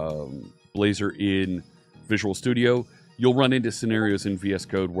Blazor in Visual Studio. You'll run into scenarios in VS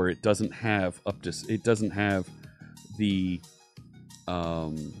Code where it doesn't have the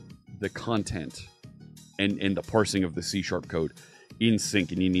content and the parsing of the C# code in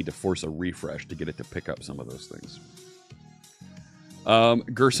sync, and you need to force a refresh to get it to pick up some of those things.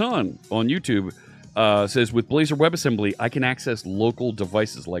 Gerson on YouTube says, with Blazor WebAssembly, I can access local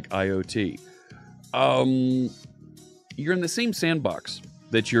devices like IoT. You're in the same sandbox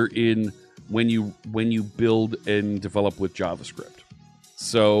that you're in when you build and develop with JavaScript.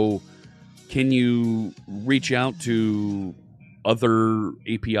 So can you reach out to other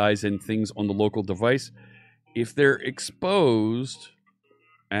APIs and things on the local device? If they're exposed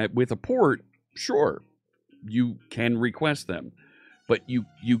with a port, sure, you can request them, but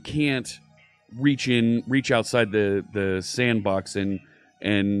you can't reach outside the sandbox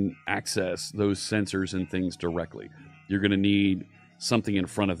and access those sensors and things directly. You're going to need something in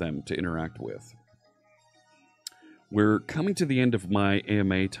front of them to interact with. We're coming to the end of my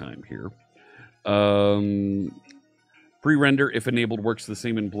AMA time here. Pre-render, if enabled, works the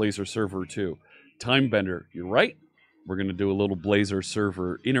same in Blazor server too. Time Bender, you're right. We're going to do a little Blazor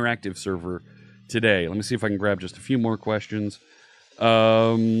server, interactive server today. Let me see if I can grab just a few more questions.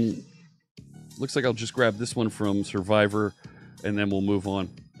 Looks like I'll just grab this one from Survivor, and then we'll move on.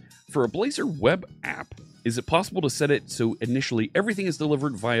 For a Blazor web app, is it possible to set it so initially everything is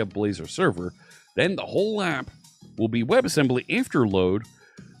delivered via Blazor server, then the whole app will be WebAssembly after load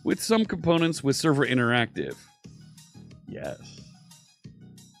with some components with server interactive? Yes.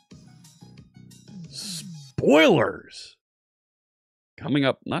 Spoilers! Coming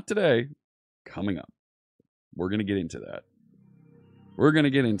up, not today, coming up. We're going to get into that.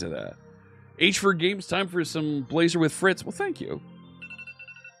 H for Games, time for some Blazor with Fritz. Well, thank you.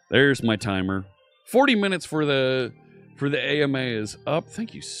 There's my timer. 40 minutes for the AMA is up.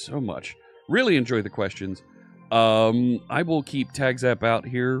 Thank you so much. Really enjoy the questions. I will keep TagZap out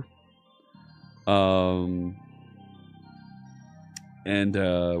here. And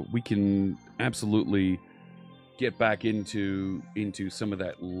we can absolutely get back into some of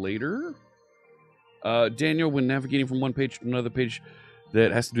that later. Daniel, when navigating from one page to another page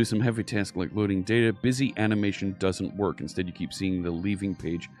that has to do some heavy task like loading data, busy animation doesn't work. Instead, you keep seeing the leaving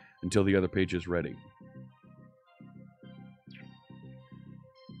page until the other page is ready.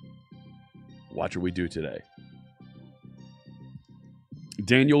 Watch what we do today.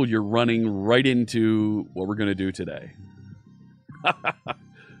 Daniel, you're running right into what we're going to do today.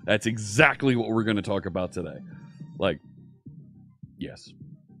 That's exactly what we're going to talk about today. Like, yes,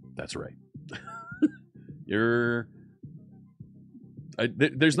 that's right.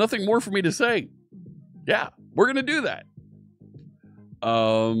 There's nothing more for me to say. Yeah, we're going to do that.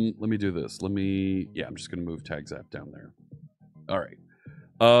 Let me do this. I'm just going to move TagZap down there. All right.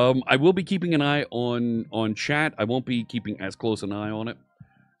 I will be keeping an eye on chat. I won't be keeping as close an eye on it.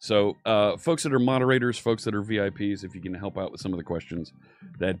 So, folks that are moderators, folks that are VIPs, if you can help out with some of the questions,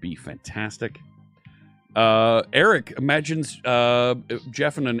 that'd be fantastic. Eric imagines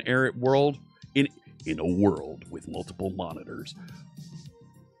Jeff in an Eric world, in a world with multiple monitors.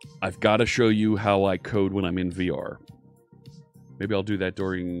 I've got to show you how I code when I'm in VR. Maybe I'll do that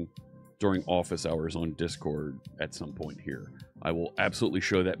during office hours on Discord at some point here. I will absolutely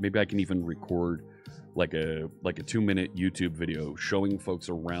show that. Maybe I can even record like a 2-minute YouTube video showing folks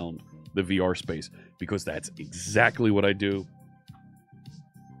around the VR space, because that's exactly what I do.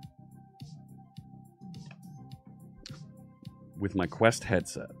 With my Quest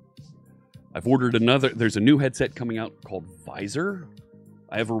headset. I've ordered there's a new headset coming out called Visor.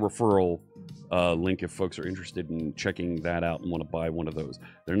 I have a referral link if folks are interested in checking that out and want to buy one of those.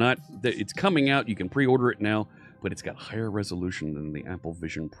 It's coming out, you can pre-order it now, but it's got higher resolution than the Apple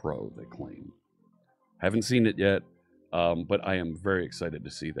Vision Pro, they claim. Haven't seen it yet, but I am very excited to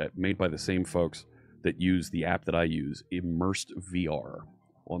see that. Made by the same folks that use the app that I use, Immersed VR,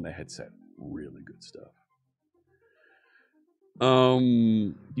 on the headset. Really good stuff.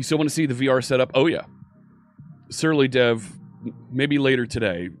 You still want to see the VR setup? Oh yeah. Surly Dev, maybe later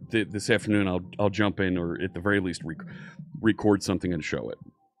today, this afternoon, I'll jump in, or at the very least record something and show it.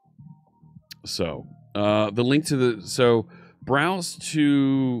 So the link to browse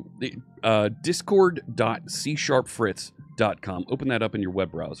to the discord.csharpfritz.com. Open that up in your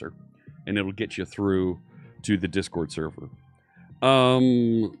web browser, and it'll get you through to the Discord server.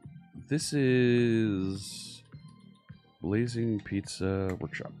 This is Blazing Pizza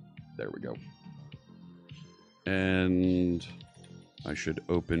Workshop. There we go. And I should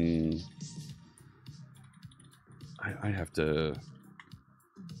open... I have to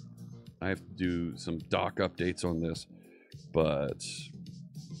do some doc updates on this, but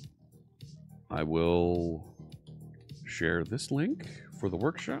I will share this link for the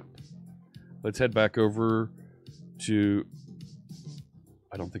workshop. Let's head back over to...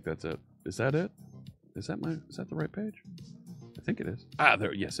 I don't think that's it. Is that it? Is that the right page? I think it is. Ah,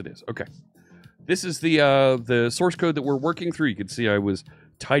 there. Yes, it is. Okay. This is the source code that we're working through. You can see I was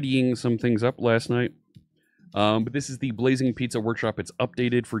tidying some things up last night. But this is the Blazing Pizza Workshop. It's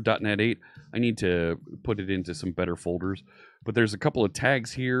updated for .NET 8. I need to put it into some better folders. But there's a couple of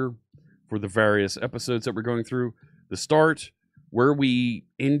tags here for the various episodes that we're going through. The start, where we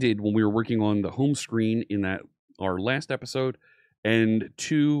ended when we were working on the home screen in our last episode. And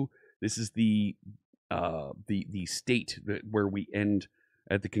 2, this is the state where we end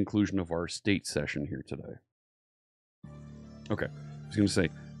at the conclusion of our state session here today. Okay, I was going to say,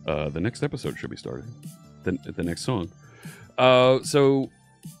 the next episode should be starting. The next song. So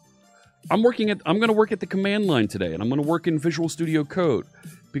I'm going to work at the command line today, and I'm going to work in Visual Studio Code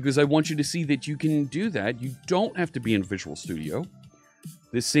because I want you to see that you can do that. You don't have to be in Visual Studio.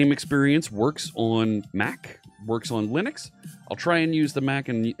 This same experience works on Mac, works on Linux. I'll try and use the Mac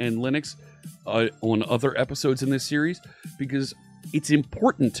and Linux on other episodes in this series because it's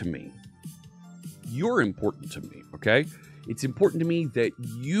important to me. You're important to me, okay? It's important to me that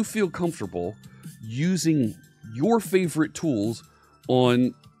you feel comfortable using your favorite tools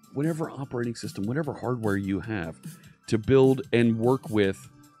on whatever operating system, whatever hardware you have to build and work with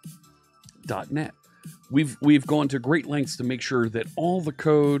 .NET. We've gone to great lengths to make sure that all the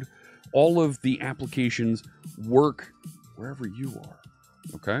code, all of the applications work wherever you are.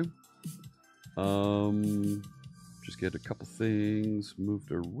 Okay? Just get a couple things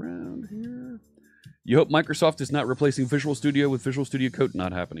moved around here. You hope Microsoft is not replacing Visual Studio with Visual Studio Code?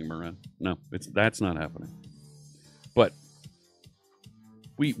 Not happening, Moran. No, that's not happening. But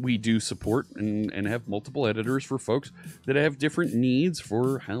we do support and have multiple editors for folks that have different needs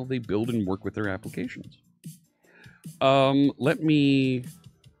for how they build and work with their applications.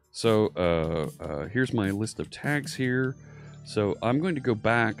 Here's my list of tags here. So I'm going to go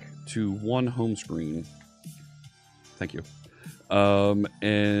back to one home screen. Thank you.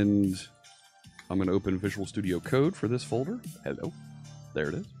 And I'm going to open Visual Studio Code for this folder. Hello. There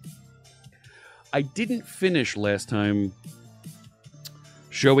it is. I didn't finish last time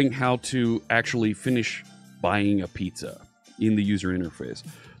showing how to actually finish buying a pizza in the user interface.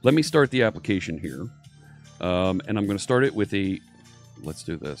 Let me start the application here. And I'm going to start it with let's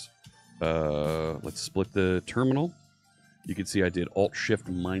do this. Let's split the terminal. You can see I did Alt-Shift-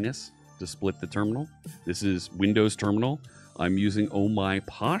 to split the terminal. This is Windows terminal. I'm using Oh My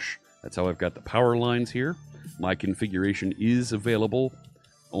Posh. That's how I've got the power lines here. My configuration is available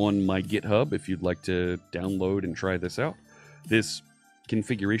on my GitHub if you'd like to download and try this out. This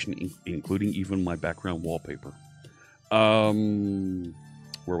configuration, including even my background wallpaper.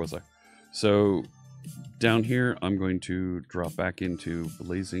 Where was I? So down here, I'm going to drop back into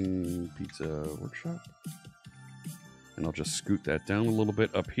Blazing Pizza Workshop. And I'll just scoot that down a little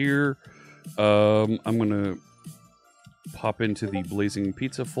bit up here. I'm going to pop into the Blazing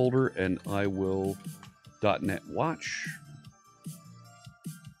Pizza folder, and I will .NET Watch.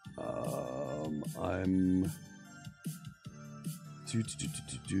 I'm...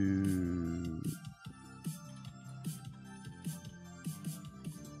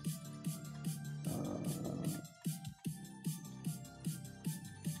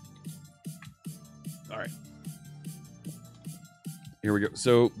 all right. Here we go.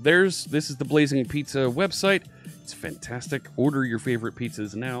 So this is the Blazing Pizza website. It's fantastic. Order your favorite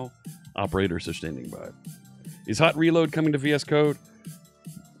pizzas now. Operators are standing by. Is Hot Reload coming to VS Code?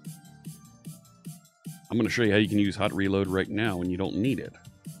 I'm going to show you how you can use Hot Reload right now when you don't need it.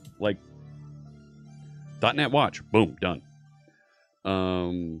 Like, .NET Watch. Boom. Done.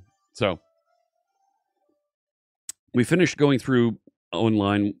 So, we finished going through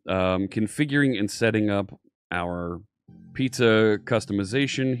online, configuring and setting up our pizza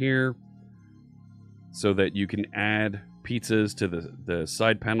customization here so that you can add pizzas to the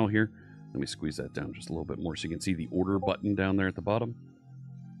side panel here. Let me squeeze that down just a little bit more so you can see the order button down there at the bottom.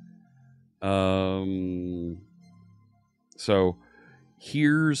 So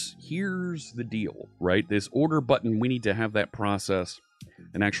here's the deal, right? This order button, we need to have that process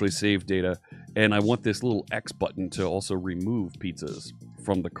and actually save data. And I want this little X button to also remove pizzas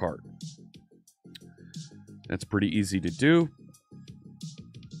from the cart. That's pretty easy to do.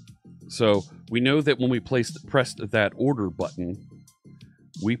 So we know that when we pressed that order button,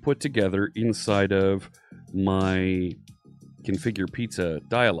 we put together inside of my configure pizza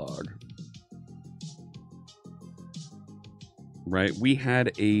dialog, right? We had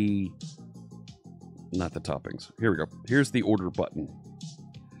not the toppings. Here we go. Here's the order button.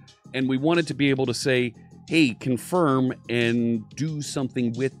 And we wanted to be able to say, hey, confirm and do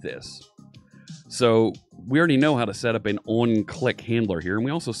something with this. So we already know how to set up an on-click handler here. And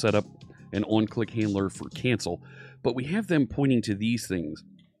we also set up an on-click handler for cancel. But we have them pointing to these things.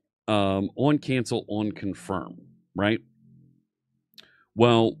 On cancel, on confirm, right?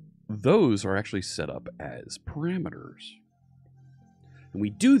 Well, those are actually set up as parameters. And we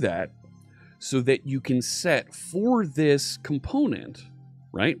do that so that you can set for this component,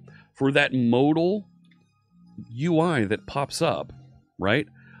 right? For that modal UI that pops up, right?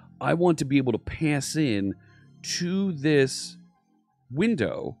 I want to be able to pass in to this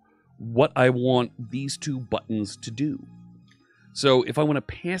window what I want these two buttons to do. So if I want to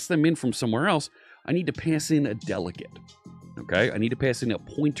pass them in from somewhere else, I need to pass in a delegate. Okay? I need to pass in a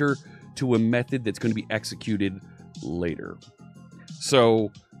pointer to a method that's going to be executed later.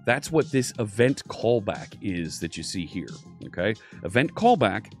 So that's what this event callback is that you see here. Okay? Event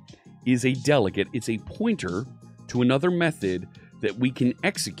callback is a delegate. It's a pointer to another method that we can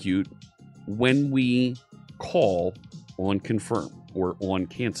execute when we call on confirm or on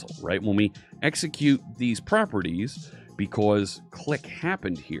cancel, right? When we execute these properties, because click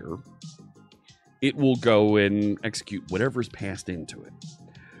happened here, it will go and execute whatever's passed into it.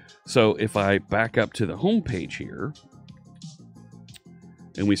 So if I back up to the home page here,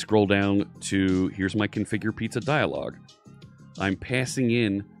 and we scroll down to, here's my configure pizza dialog, I'm passing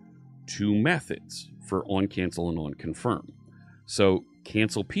in two methods for on cancel and on confirm. So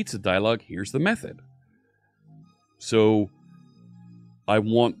cancel pizza dialog, here's the method. So I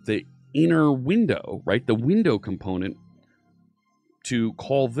want the inner window, right, the window component, to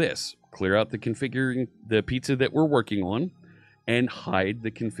call this, clear out the configuring the pizza that we're working on, and hide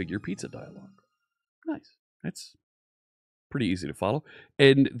the configure pizza dialog. Nice. That's pretty easy to follow.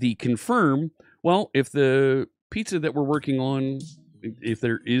 And the confirm, well, if the pizza that we're working on, if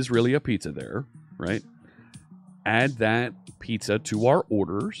there is really a pizza there, right, add that pizza to our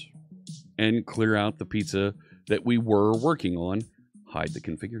orders and clear out the pizza that we were working on, hide the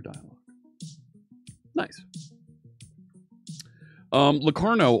configure dialog. Nice.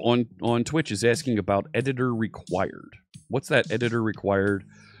 Locarno on Twitch is asking about editor required. What's that editor required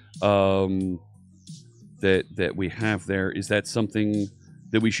that we have there? Is that something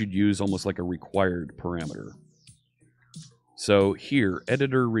that we should use almost like a required parameter? So here,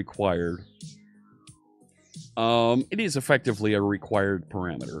 editor required. It is effectively a required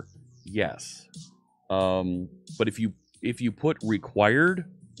parameter. Yes. But if you put required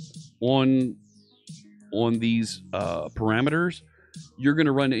on these parameters, you're going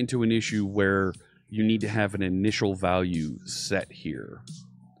to run into an issue where you need to have an initial value set here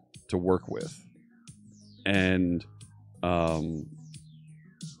to work with. And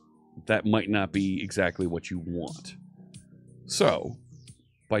that might not be exactly what you want. So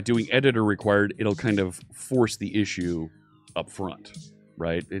by doing editor required, it'll kind of force the issue up front,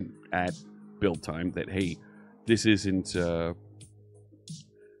 right? And at build time that, hey, this isn't,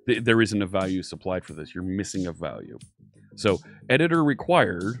 there isn't a value supplied for this. You're missing a value. So editor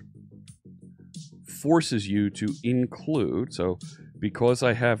required forces you to include, so because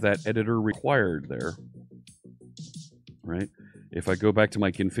I have that editor required there, right? If I go back to my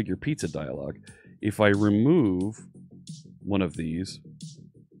configure pizza dialog, if I remove one of these,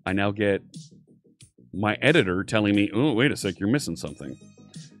 I now get my editor telling me, oh, wait a sec, you're missing something.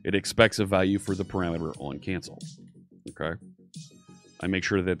 It expects a value for the parameter on cancel. Okay? I make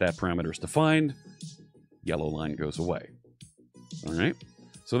sure that that parameter is defined. Yellow line goes away. All right?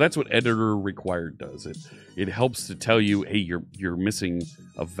 So that's what editor required does. It helps to tell you, hey, you're missing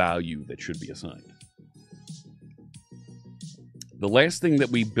a value that should be assigned. The last thing that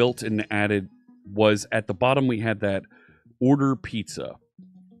we built and added was at the bottom we had that order pizza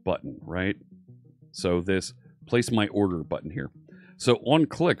button, right? So this place my order button here. So on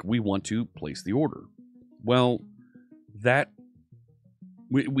click, we want to place the order. Well, that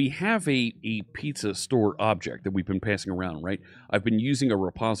we have a pizza store object that we've been passing around, right? I've been using a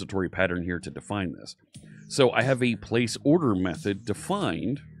repository pattern here to define this. So I have a place order method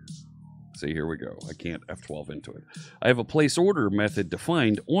defined. See, here we go. I can't F12 into it. I have a place order method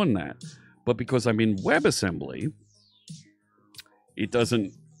defined on that, but because I'm in WebAssembly, it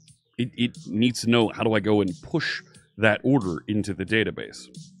doesn't. It needs to know how do I go and push that order into the database.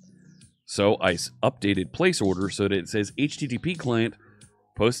 So I updated place order so that it says HTTP client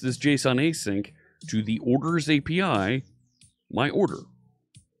post this JSON async to the orders API, my order.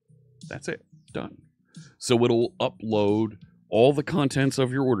 That's it. Done. So it'll upload all the contents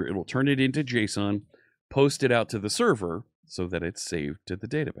of your order. It'll turn it into JSON, post it out to the server so that it's saved to the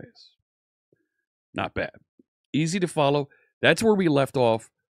database. Not bad. Easy to follow. That's where we left off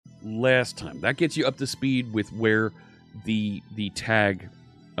last time. That gets you up to speed with where the tag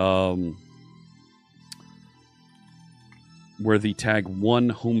one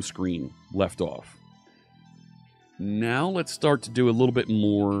home screen left off. Now let's start to do a little bit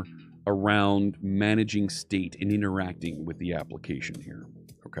more around managing state and interacting with the application here.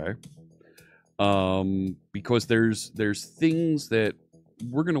 Okay, because there's things that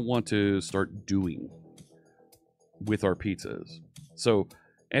we're going to want to start doing with our pizzas. So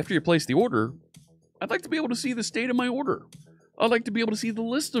after you place the order, I'd like to be able to see the state of my order. I'd like to be able to see the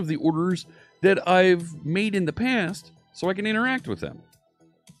list of the orders that I've made in the past so I can interact with them.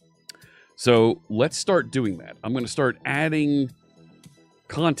 So let's start doing that. I'm going to start adding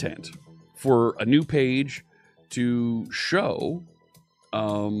content for a new page to show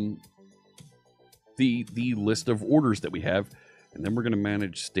the list of orders that we have. And then we're going to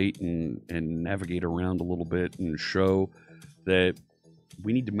manage state and navigate around a little bit and show that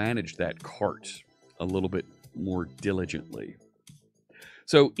we need to manage that cart a little bit more diligently.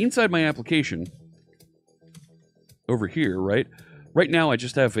 So inside my application over here, right now I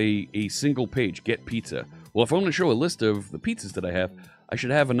just have a single page, get pizza. Well, if I want to show a list of the pizzas that I have, I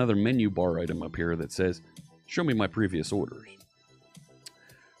should have another menu bar item up here that says, show me my previous orders.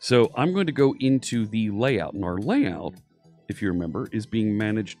 So I'm going to go into the layout, and our layout, if you remember, is being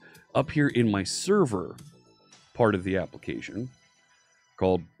managed up here in my server part of the application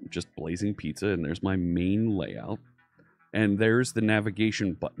called just Blazing Pizza, and there's my main layout. And there's the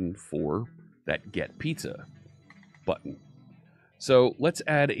navigation button for that Get Pizza button. So let's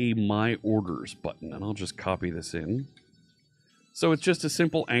add a My Orders button, and I'll just copy this in. So it's just a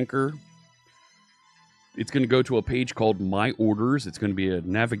simple anchor. It's going to go to a page called My Orders. It's going to be a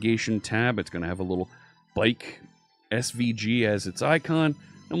navigation tab. It's going to have a little bike SVG as its icon,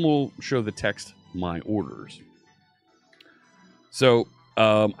 and we'll show the text My Orders. So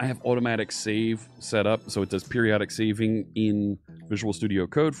I have automatic save set up, so it does periodic saving in Visual Studio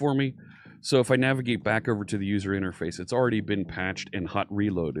Code for me. So if I navigate back over to the user interface, it's already been patched and hot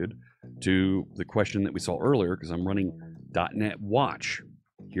reloaded to the question that we saw earlier, because I'm running .NET Watch.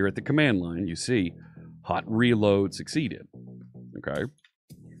 Here at the command line, you see hot reload succeeded. Okay,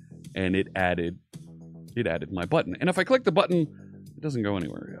 and it added my button. And if I click the button, it doesn't go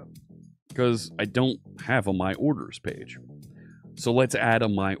anywhere yet because I don't have a My Orders page. So let's add a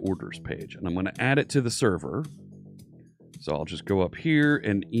My Orders page, and I'm going to add it to the server. So I'll just go up here,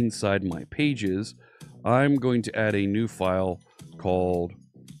 and inside my pages, I'm going to add a new file called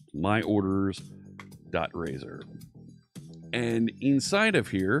myorders.razor. And inside of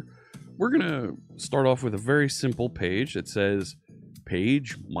here, we're going to start off with a very simple page that says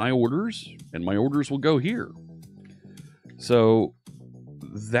page My Orders, and my orders will go here. So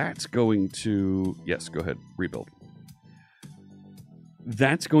that's going to, yes, go ahead, rebuild.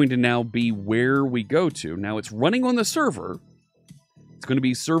 That's going to now be where we go to. Now it's running on the server. It's going to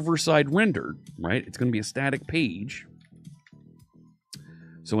be server-side rendered, right? It's going to be a static page.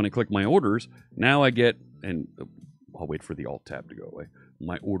 So when I click My Orders, now I get, and I'll wait for the Alt tab to go away,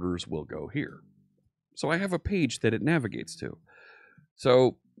 my orders will go here. So I have a page that it navigates to.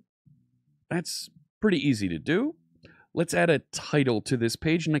 So that's pretty easy to do. Let's add a title to this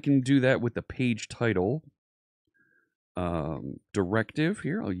page, and I can do that with the page title directive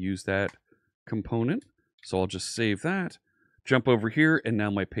here. I'll use that component. So I'll just save that, jump over here, and now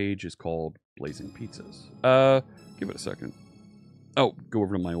my page is called Blazing Pizzas. Give it a second. Oh, go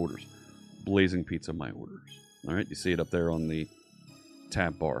over to My Orders. Blazing Pizza My Orders. All right, you see it up there on the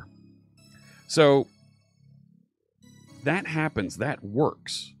tab bar. So that happens, that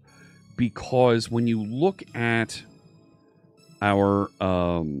works, because when you look at our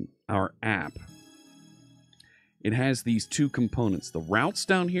app, it has these two components. The routes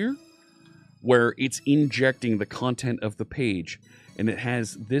down here, where it's injecting the content of the page, and it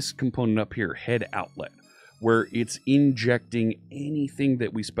has this component up here, head outlet, where it's injecting anything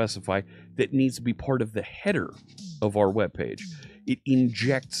that we specify that needs to be part of the header of our web page. It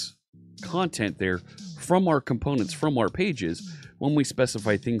injects content there from our components, from our pages, when we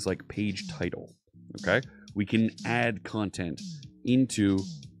specify things like page title. Okay, we can add content into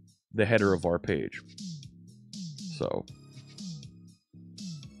the header of our page. So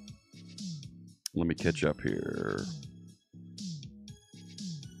let me catch up here.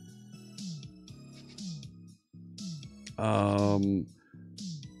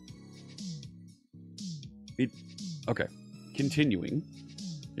 Okay, continuing.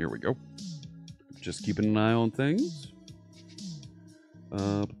 Here we go. Just keeping an eye on things.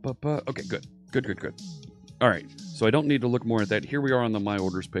 Okay, good. All right, so I don't need to look more at that. Here we are on the My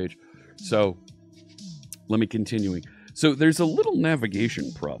Orders page. So let me continuing. So there's a little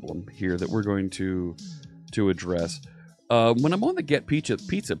navigation problem here that we're going to address. When I'm on the Get Pizza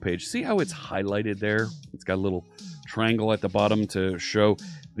page, see how it's highlighted there? It's got a little triangle at the bottom to show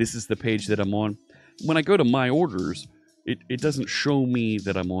this is the page that I'm on. When I go to My Orders, it doesn't show me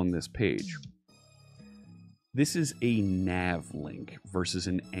that I'm on this page. This is a nav link versus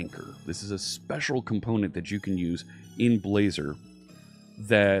an anchor. This is a special component that you can use in Blazor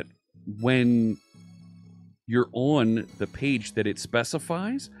that when you're on the page that it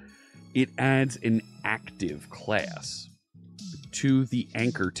specifies, it adds an active class to the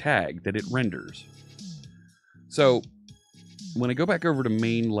anchor tag that it renders. So when I go back over to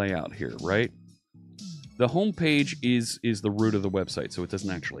main layout here, right? The home page is the root of the website, so it doesn't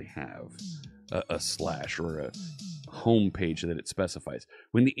actually have a slash or a home page that it specifies.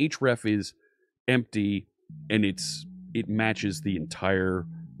 When the href is empty and it matches the entire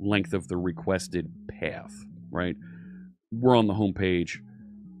length of the requested path, right? We're on the home page.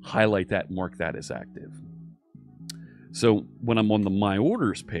 Highlight that, mark that as active. So when I'm on the My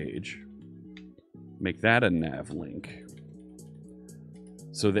Orders page, make that a nav link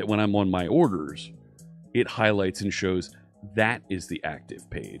so that when I'm on My Orders, it highlights and shows that is the active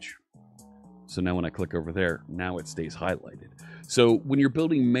page. So now when I click over there, now it stays highlighted. So when you're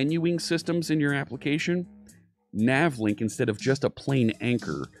building menuing systems in your application, navlink, instead of just a plain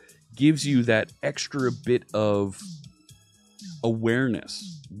anchor, gives you that extra bit of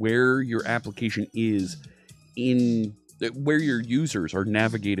awareness where your application is where your users are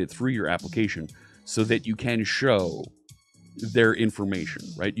navigated through your application so that you can show their information,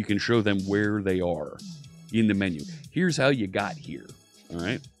 right? You can show them where they are in the menu. Here's how you got here, all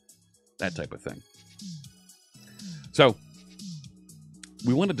right? That type of thing. So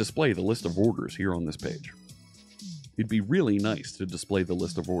we want to display the list of orders here on this page. It'd be really nice to display the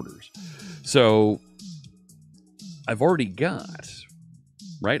list of orders. So I've already got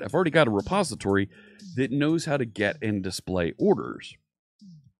a repository that knows how to get and display orders.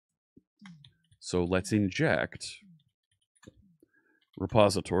 So let's inject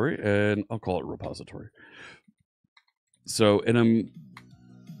repository, and I'll call it repository. So, and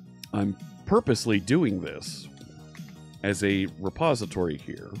I'm purposely doing this as a repository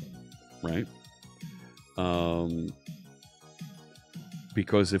here, right?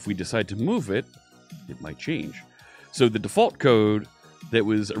 Because if we decide to move it, it might change. So the default code that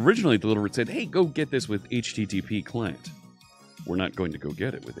was originally delivered said, hey, go get this with HTTP client. We're not going to go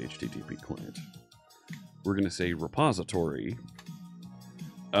get it with HTTP client. We're going to say repository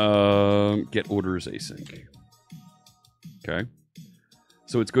get orders async. Okay.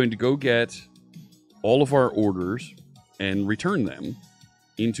 So it's going to go get all of our orders and return them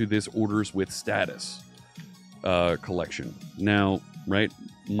into this orders with status collection. Now, right,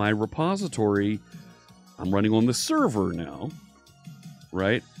 my repository, I'm running on the server now,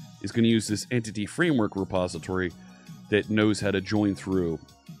 right, is going to use this entity framework repository that knows how to join through,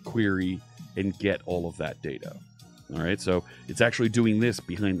 query, and get all of that data. All right, so it's actually doing this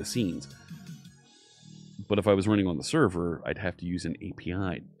behind the scenes. But if I was running on the server, I'd have to use an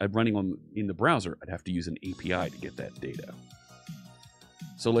API. I'm running in the browser, I'd have to use an API to get that data.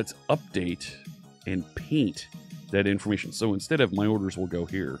 So let's update and paint that information. So instead of my orders will go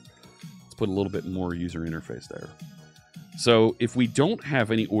here, let's put a little bit more user interface there. So if we don't have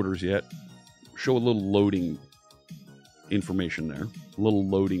any orders yet, show a little loading information there, a little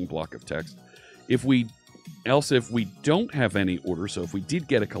loading block of text. If we don't have any orders, so if we did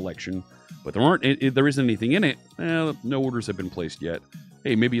get a collection, but there isn't anything in it, no orders have been placed yet.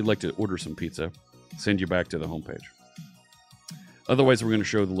 Hey, maybe you'd like to order some pizza. Send you back to the home page. Otherwise, we're going to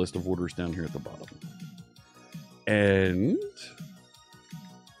show the list of orders down here at the bottom. And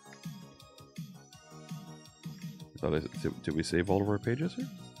did we save all of our pages here?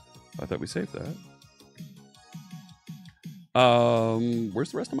 I thought we saved that.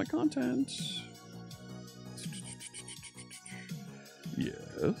 Where's the rest of my content?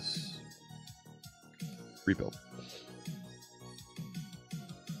 Yes. Repo.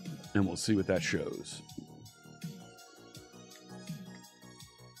 And we'll see what that shows.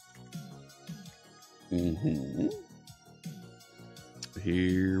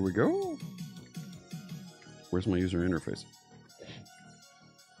 Here we go. Where's my user interface?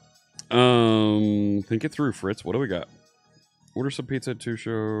 Think it through, Fritz. What do we got? Order some pizza to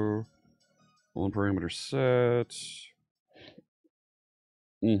show on parameter set.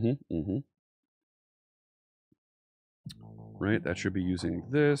 Right, that should be using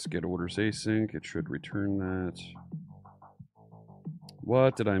this. Get orders async. It should return that.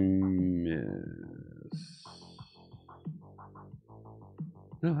 What did I miss?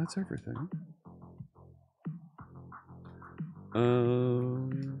 No, that's everything.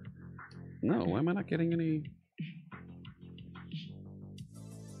 No, why am I not getting any?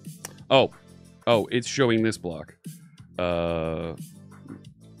 Oh, it's showing this block.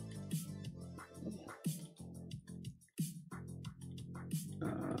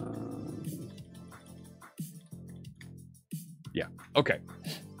 Yeah, okay.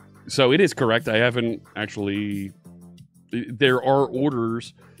 So it is correct. I haven't actually... There are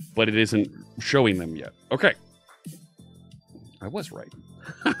orders, but it isn't showing them yet. Okay. I was right.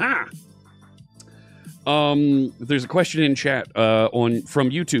 There's a question in chat from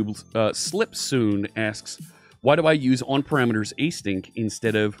YouTube. Slip Soon asks, why do I use onParameters async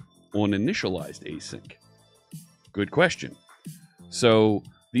instead of onInitialized async? Good question. So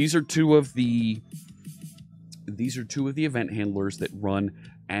these are two of the event handlers that run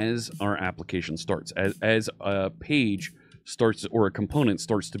as our application starts, as a page starts or a component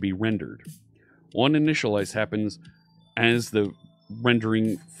starts to be rendered. OnInitialize happens as the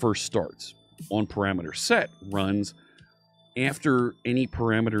rendering first starts. OnParameter set runs after any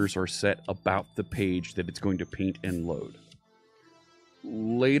parameters are set about the page that it's going to paint and load.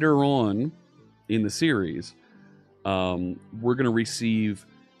 Later on in the series, we're going to receive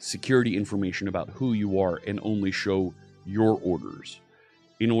security information about who you are and only show your orders.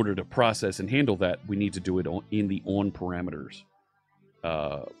 In order to process and handle that, we need to do it in the onParameters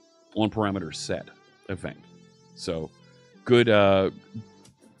set event. So, good eye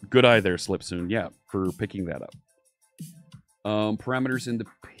there, Slipsoon. Yeah, for picking that up. Parameters in the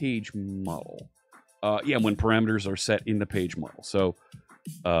page model. Yeah, when parameters are set in the page model. So,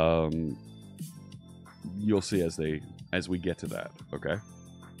 you'll see as we get to that. Okay.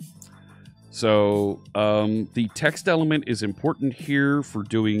 So the text element is important here for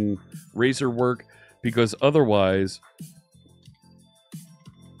doing Razor work, because otherwise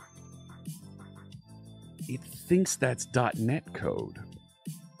it thinks that's .NET code.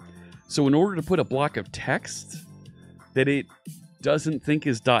 So in order to put a block of text that it doesn't think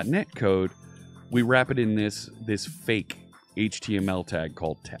is .NET code, we wrap it in this fake HTML tag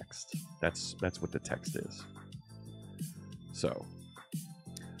called text. That's what the text is. So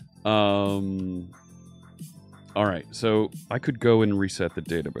all right, so I could go and reset the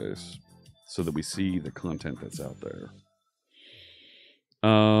database so that we see the content that's out there.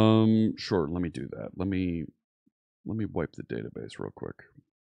 Sure, let me do that. Let me wipe the database real quick.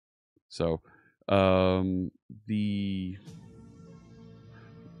 So, no,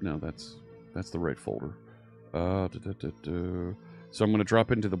 that's the right folder. So I'm going to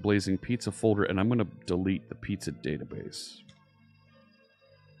drop into the Blazing Pizza folder, and I'm going to delete the pizza database.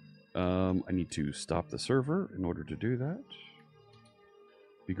 I need to stop the server in order to do that,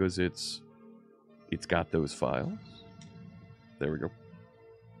 because it's got those files. There we go.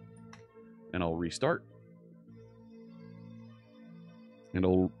 And I'll restart. And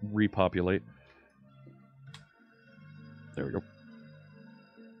it'll repopulate. There we go.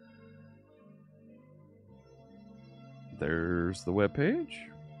 There's the web page.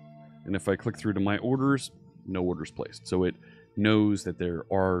 And if I click through to my orders, no orders placed. So it knows that there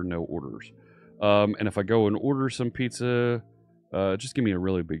are no orders. And if I go and order some pizza, just give me a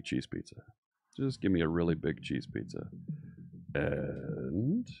really big cheese pizza. Just give me a really big cheese pizza.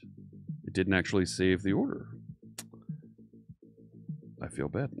 And it didn't actually save the order. I feel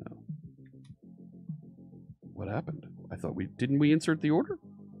bad now. What happened? I thought didn't we insert the order?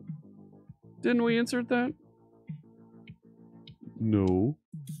 Didn't we insert that? No.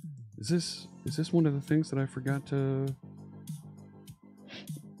 Is this one of the things that I forgot to...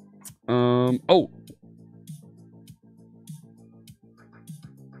 Oh!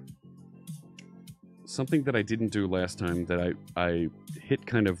 Something that I didn't do last time that I hit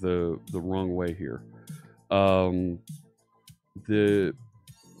kind of the wrong way here. The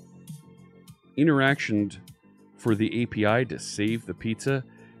interaction for the API to save the pizza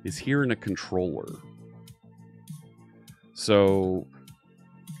is here in a controller. So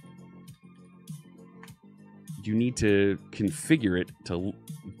you need to configure it to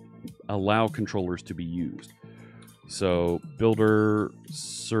allow controllers to be used. So builder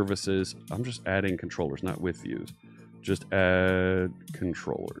services, I'm just adding controllers, not with views. Just add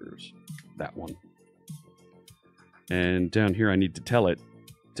controllers, that one. And down here, I need to tell it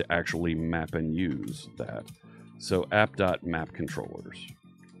to actually map and use that. So app.map controllers.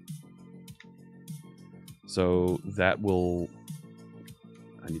 So that will,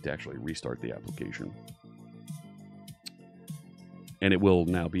 I need to actually restart the application. And it will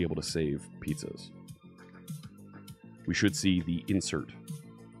now be able to save pizzas. We should see the insert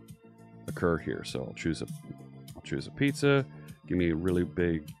occur here. So I'll choose a pizza. Give me a really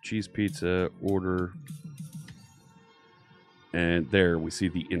big cheese pizza, order. And there we see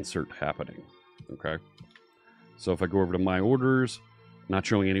the insert happening. Okay. So if I go over to my orders, not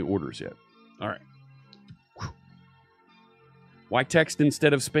showing any orders yet. All right. Whew. Why text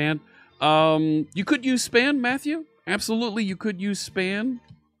instead of span? You could use span, Matthew. Absolutely, you could use span.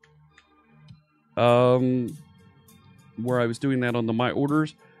 Where I was doing that on the my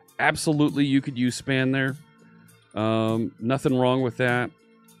orders, absolutely you could use span there. Nothing wrong with that.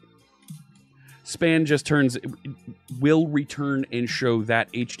 Span just will return and show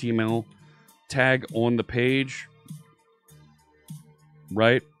that HTML tag on the page,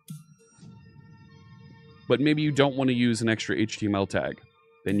 right? But maybe you don't want to use an extra HTML tag.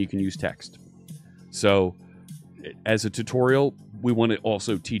 Then you can use text. So as a tutorial, we want to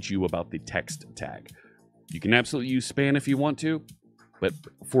also teach you about the text tag. You can absolutely use span if you want to, but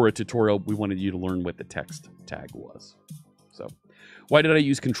for a tutorial, we wanted you to learn what the text tag was. So why did I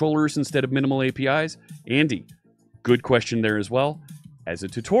use controllers instead of minimal APIs? Andy, good question there as well. As a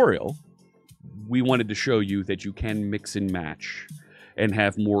tutorial, we wanted to show you that you can mix and match and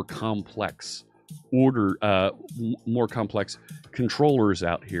have more complex more complex controllers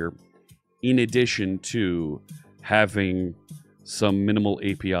out here, in addition to having some minimal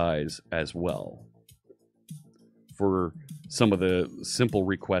APIs as well. For some of the simple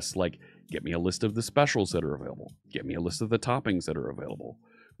requests like, get me a list of the specials that are available. Get me a list of the toppings that are available.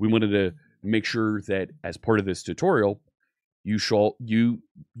 We wanted to make sure that as part of this tutorial, you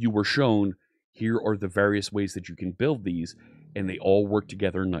were shown here are the various ways that you can build these, and they all work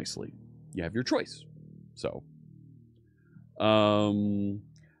together nicely. You have your choice. So, how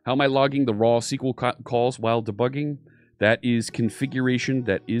am I logging the raw SQL calls while debugging? That is configuration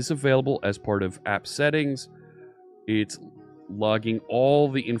that is available as part of app settings. It's logging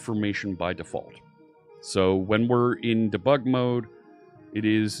all the information by default. So when we're in debug mode, it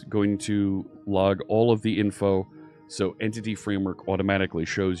is going to log all of the info. So Entity Framework automatically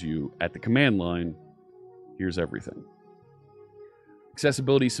shows you at the command line, here's everything.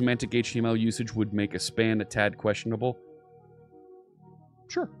 Accessibility semantic HTML usage would make a span a tad questionable.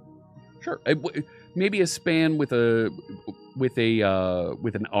 Sure. Maybe a span with an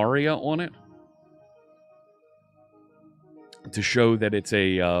aria on it to show that it's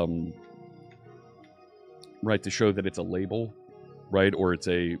a right, to show that it's a label, right, or it's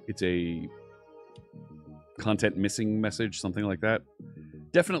a content missing message, something like that.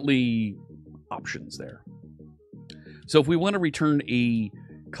 Definitely options there. So if we want to return a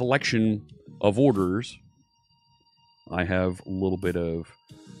collection of orders, I have a little bit of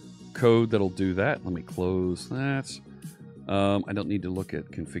code that'll do that. Let me close that. I don't need to look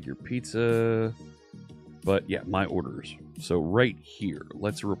at configure pizza, but yeah, my orders. So right here,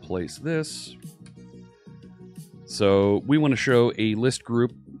 let's replace this. So we want to show a list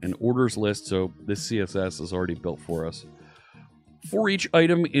group, an orders list. So this CSS is already built for us. For each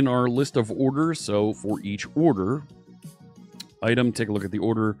item in our list of orders, so for each order item, take a look at the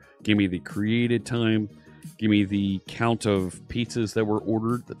order, give me the created time, give me the count of pizzas that were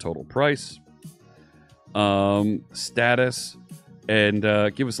ordered, the total price, status, and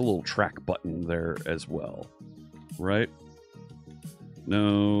give us a little track button there as well, right?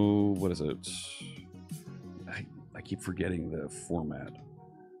 No, what is it? I keep forgetting the format.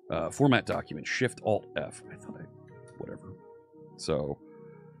 Format document, Shift-Alt-F. I thought whatever. So,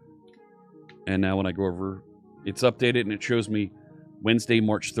 and now when I go over, it's updated and it shows me Wednesday,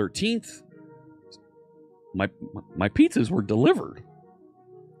 March 13th. My pizzas were delivered.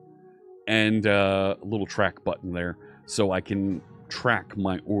 And a little track button there so I can track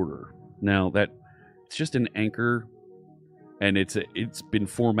my order. Now that it's just an anchor and it's been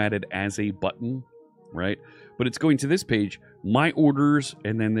formatted as a button, right? But it's going to this page, my orders,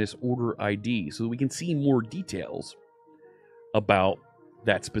 and then this order ID, so that we can see more details about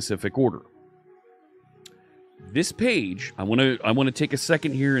that specific order. This page, I want to take a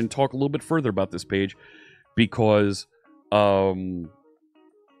second here and talk a little bit further about this page, because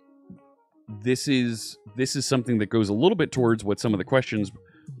this is something that goes a little bit towards what some of the questions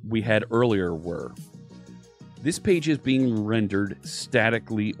we had earlier were. This page is being rendered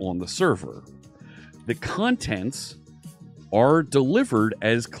statically on the server. The contents are delivered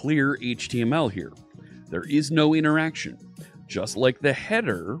as clear HTML here. There is no interaction. Just like the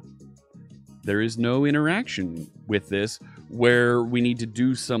header, there is no interaction with this where we need to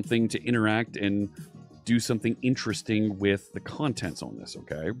do something to interact and do something interesting with the contents on this,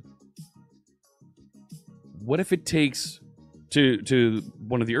 okay? What if it takes, to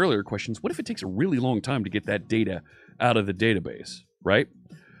one of the earlier questions, what if it takes a really long time to get that data out of the database, right?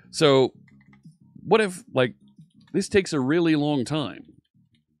 So what if, like, this takes a really long time,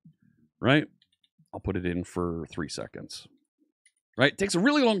 right? I'll put it in for 3 seconds, right? It takes a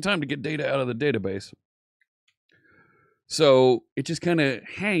really long time to get data out of the database. So it just kind of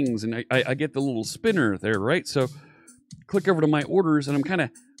hangs, and I get the little spinner there, right? So click over to my orders, and I'm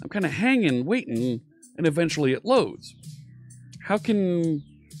kind of hanging, waiting, and eventually it loads. How can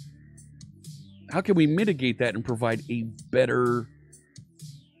we mitigate that and provide a better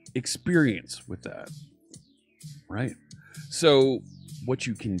experience with that, right? So what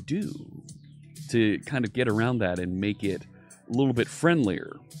you can do to kind of get around that and make it a little bit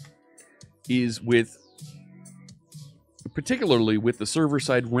friendlier is particularly with the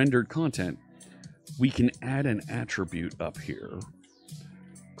server-side rendered content, we can add an attribute up here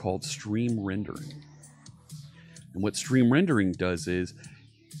called stream rendering. And what stream rendering does is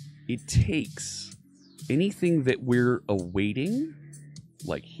it takes anything that we're awaiting,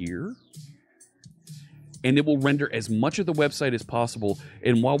 like here, and it will render as much of the website as possible.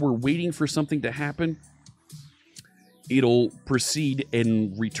 And while we're waiting for something to happen, it'll proceed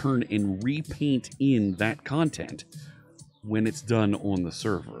and return and repaint in that content when it's done on the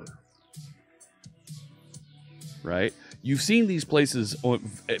server. Right? You've seen these places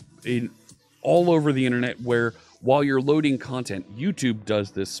all over the internet where while you're loading content, YouTube does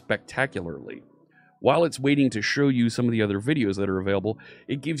this spectacularly. While it's waiting to show you some of the other videos that are available,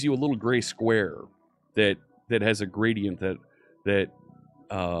 it gives you a little gray square that has a gradient that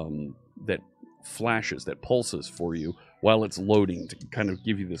flashes, that pulses for you while it's loading to kind of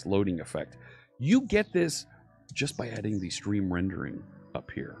give you this loading effect. You get this just by adding the stream rendering up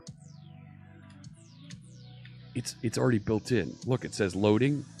here. It's already built in. Look, it says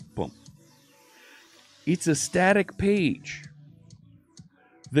loading, boom. It's a static page.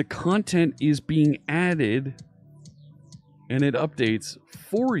 The content is being added and it updates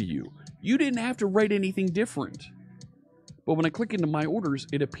for you. You didn't have to write anything different. But when I click into my orders,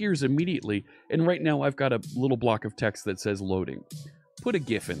 it appears immediately. And right now I've got a little block of text that says loading. Put a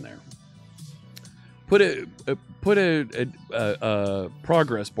GIF in there. Put a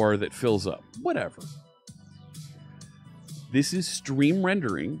progress bar that fills up. Whatever. This is stream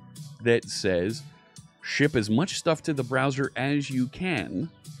rendering that says ship as much stuff to the browser as you can,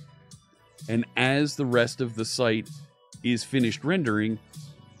 and as the rest of the site is finished rendering,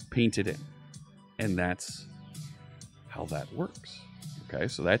 paint it in. And that's how that works. Okay,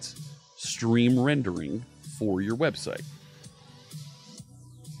 so that's stream rendering for your website.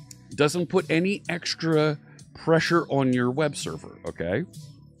 Doesn't put any extra pressure on your web server, okay?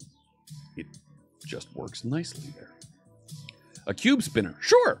 It just works nicely there. A cube spinner,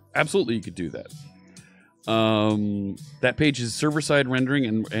 sure, absolutely you could do that. That page is server-side rendering,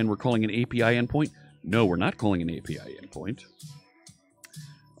 and we're calling an API endpoint. No, we're not calling an API endpoint.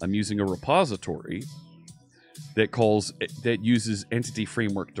 I'm using a repository that uses Entity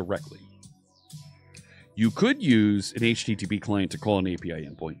Framework directly. You could use an HTTP client to call an API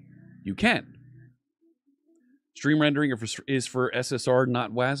endpoint. You can. Stream rendering is for SSR,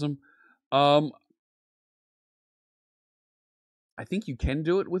 not WASM. I think you can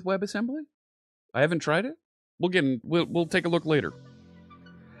do it with WebAssembly. I haven't tried it. We'll take a look later.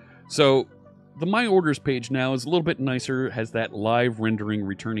 So the My Orders page now is a little bit nicer, has that live rendering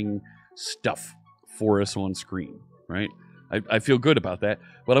returning stuff for us on screen, right? I feel good about that,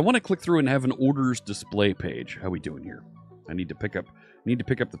 but I want to click through and have an orders display page. How we doing here? I need to pick up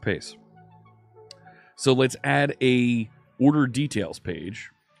the pace. So let's add a order details page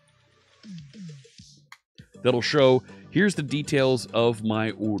that'll show, here's the details of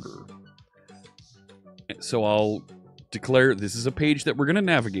my order. So I'll declare this is a page that we're going to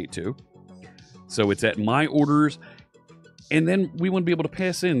navigate to. So it's at my orders, and then we want to be able to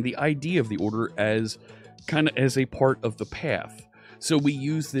pass in the ID of the order as kind of as a part of the path. So we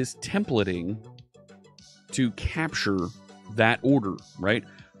use this templating to capture that order, right?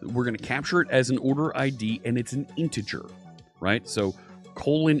 We're going to capture it as an order ID, and it's an integer, right? So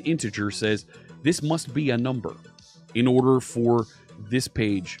 :integer says this must be a number in order for this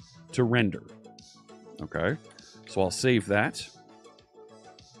page to render. Okay, so I'll save that.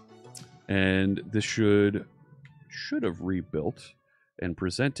 And this should should have rebuilt and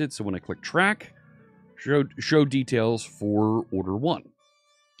presented. So when I click track, show details for order 1.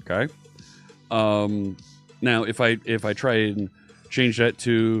 Okay. Now if I try and change that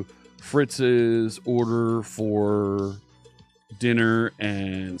to Fritz's order for dinner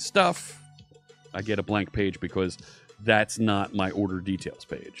and stuff, I get a blank page because that's not my order details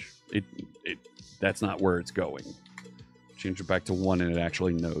page. That's not where it's going. Change it back to 1 and it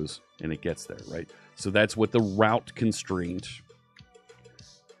actually knows and it gets there, right? So that's what the route constraint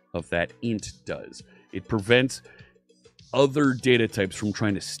of that int does. It prevents other data types from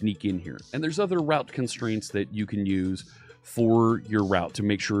trying to sneak in here. And there's other route constraints that you can use for your route to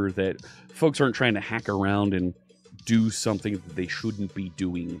make sure that folks aren't trying to hack around and do something that they shouldn't be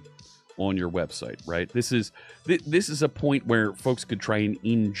doing on your website, right? This is a point where folks could try and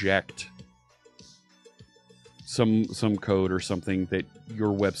inject some code or something that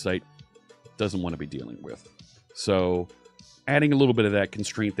your website doesn't want to be dealing with. So adding a little bit of that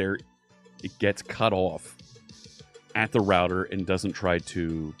constraint there, it gets cut off at the router and doesn't try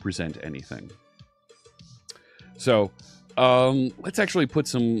to present anything. So let's actually put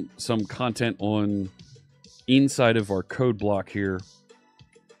some content on inside of our code block here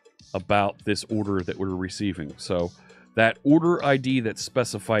about this order that we're receiving. So that order ID that's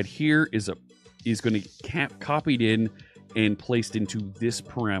specified here is going to get copied in and placed into this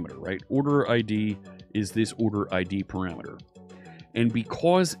parameter, right? Order ID is this order ID parameter. And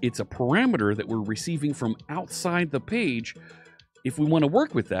because it's a parameter that we're receiving from outside the page, if we want to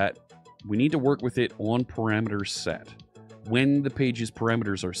work with that, we need to work with it on parameters set. When the page's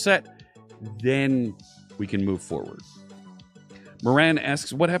parameters are set, then we can move forward. Moran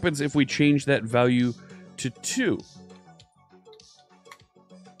asks, what happens if we change that value to 2?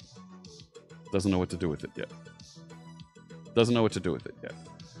 Doesn't know what to do with it yet. Doesn't know what to do with it yet.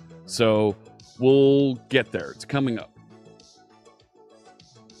 So we'll get there. It's coming up.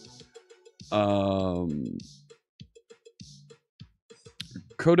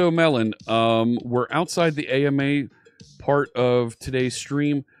 Kodo Melon, we're outside the AMA part of today's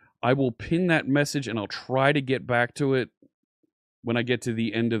stream. I will pin that message and I'll try to get back to it when I get to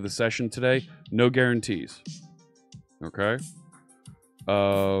the end of the session today. No guarantees. Okay.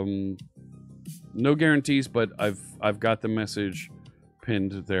 No guarantees, but I've got the message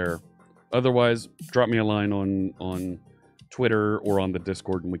pinned there. Otherwise, drop me a line on Twitter or on the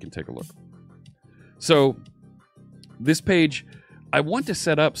Discord and we can take a look. So this page, I want to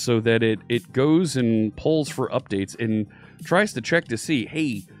set up so that it goes and polls for updates and tries to check to see,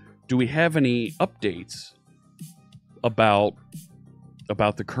 hey, do we have any updates about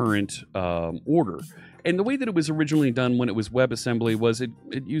the current order? And the way that it was originally done when it was WebAssembly was it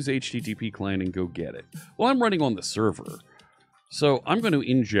used HTTP client and go get it. Well, I'm running on the server, so I'm going to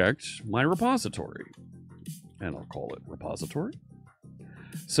inject my repository, and I'll call it repository.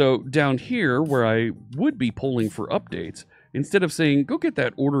 So down here, where I would be polling for updates, instead of saying, go get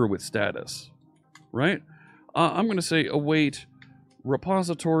that order with status, right? I'm going to say, await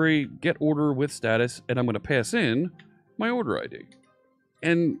repository, get order with status, and I'm going to pass in my order ID.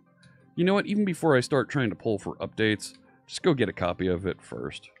 And you know what? Even before I start trying to pull for updates, just go get a copy of it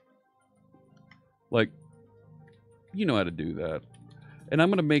first. Like, you know how to do that. And I'm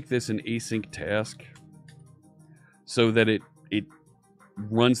going to make this an async task so that it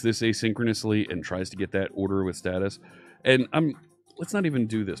runs this asynchronously and tries to get that order with status. And let's not even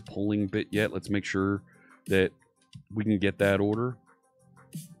do this polling bit yet. Let's make sure that we can get that order.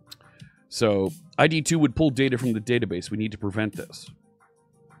 So ID2 would pull data from the database. We need to prevent this.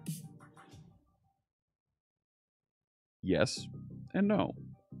 Yes and no.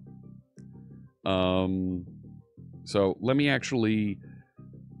 So let me actually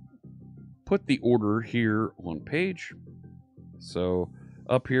put the order here on page. So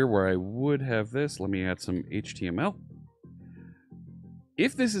up here where I would have this, let me add some HTML.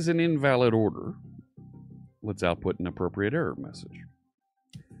 If this is an invalid order, let's output an appropriate error message.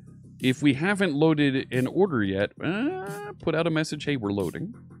 If we haven't loaded an order yet, put out a message, hey, we're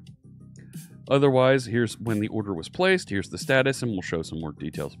loading. Otherwise, here's when the order was placed, here's the status, and we'll show some more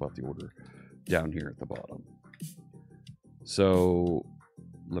details about the order down here at the bottom. So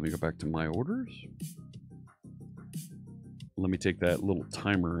let me go back to my orders. Let me take that little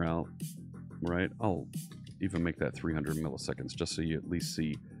timer out, right? I'll even make that 300 milliseconds just so you at least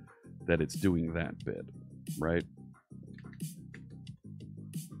see that it's doing that bit, right?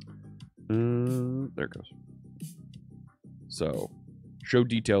 There it goes. So show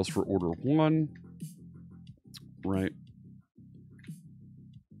details for order 1, right?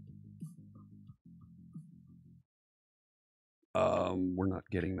 We're not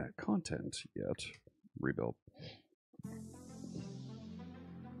getting that content yet. Rebuild.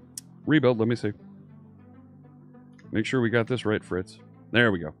 Rebuild, let me see. Make sure we got this right, Fritz.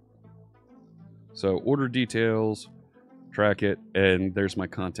 There we go. So order details, track it, and there's my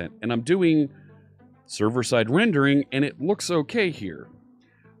content. And I'm doing server-side rendering, and it looks okay here.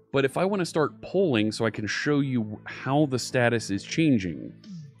 But if I want to start polling so I can show you how the status is changing,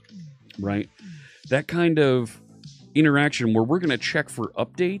 right? That kind of interaction where we're going to check for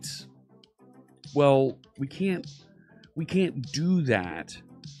updates, well, we can't do that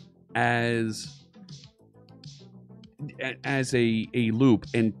as a loop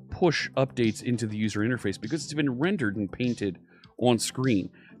and push updates into the user interface because it's been rendered and painted on screen.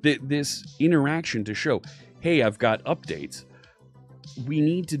 This interaction to show, hey, I've got updates, we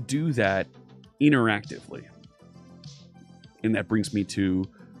need to do that interactively. And that brings me to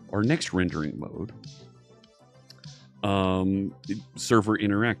our next rendering mode, server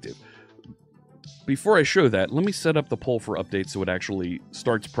interactive. Before I show that, let me set up the poll for updates so it actually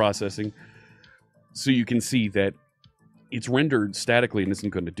starts processing so you can see that it's rendered statically and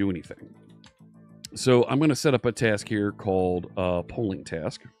isn't going to do anything. So I'm going to set up a task here called polling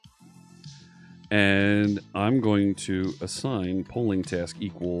task. And I'm going to assign polling task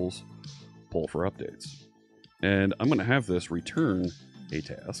equals poll for updates. And I'm going to have this return a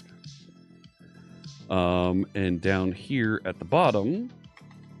task. And down here at the bottom,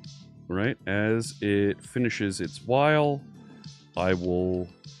 right, as it finishes its while, I will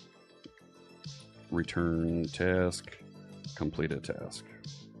return task, complete a task.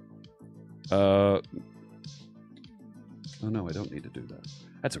 Oh no, I don't need to do that.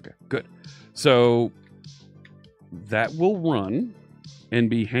 That's okay, good. So that will run and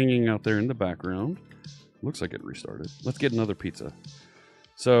be hanging out there in the background. Looks like it restarted. Let's get another pizza.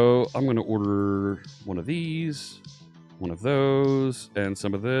 So I'm going to order one of these, one of those, and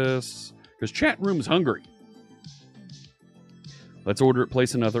some of this, because chat room's hungry. Let's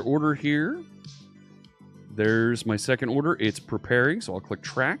place another order here. There's my second order. It's preparing, so I'll click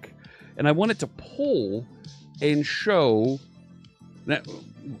track. And I want it to poll and show that.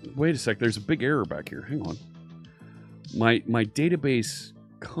 Wait a sec, there's a big error back here. Hang on. My database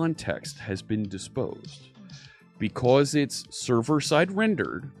context has been disposed. Because it's server-side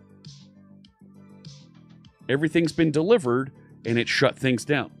rendered, everything's been delivered, and it shut things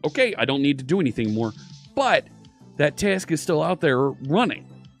down. Okay, I don't need to do anything more, but that task is still out there running.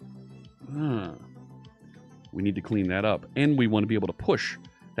 We need to clean that up, and we want to be able to push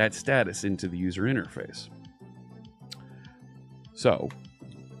that status into the user interface. So,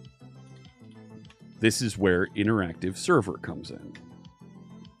 this is where interactive server comes in.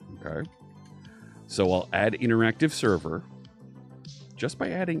 Okay. So I'll add interactive server. Just by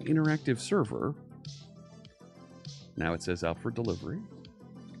adding interactive server, now it says out for delivery.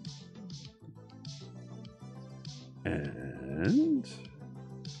 And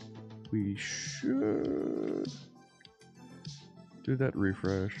we should do that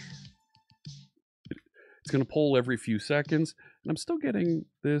refresh. It's going to poll every few seconds, and I'm still getting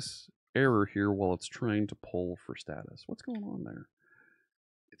this error here while it's trying to poll for status. What's going on there?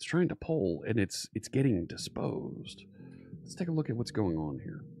 It's trying to poll, and it's getting disposed. Let's take a look at what's going on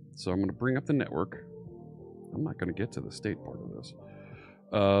here. So I'm going to bring up the network. I'm not going to get to the state part of this.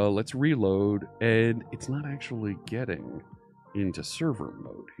 Let's reload, and it's not actually getting into server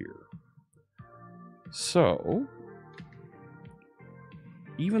mode here. So,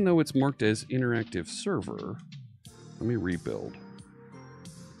 even though it's marked as interactive server, let me rebuild.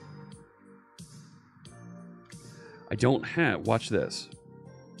 I don't have, watch this.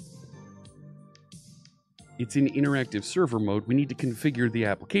 It's in interactive server mode. We need to configure the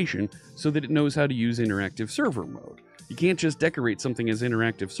application so that it knows how to use interactive server mode. You can't just decorate something as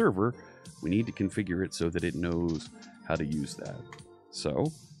interactive server. We need to configure it so that it knows how to use that.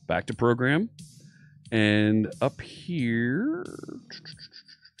 So, back to program. And up here,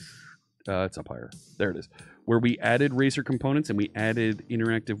 it's up higher. There it is. Where we added Razor components and we added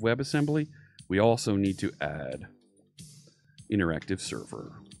interactive WebAssembly, we also need to add interactive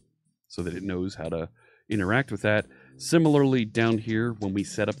server so that it knows how to interact with that. Similarly, down here, when we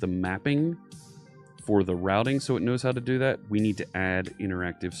set up the mapping for the routing so it knows how to do that, we need to add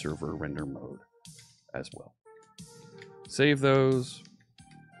interactive server render mode as well. Save those,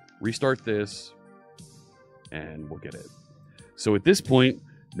 restart this, and we'll get it. So at this point,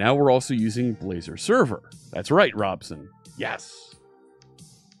 now we're also using Blazor server. That's right, Robson. Yes.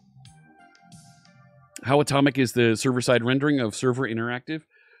 How atomic is the server-side rendering of server interactive?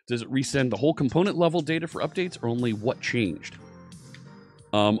 Does it resend the whole component level data for updates, or only what changed?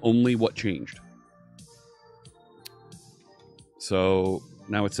 Only what changed. So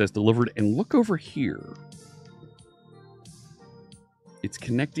now it says delivered, and look over here. it's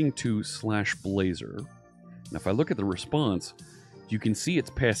connecting to /Blazor. Now, if I look at the response, you can see it's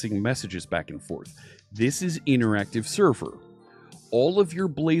passing messages back and forth. This is interactive server. All of your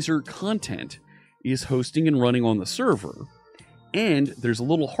Blazor content is hosting and running on the server, and there's a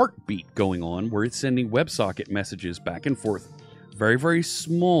little heartbeat going on where it's sending WebSocket messages back and forth, very, very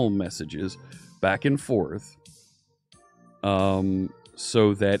small messages back and forth,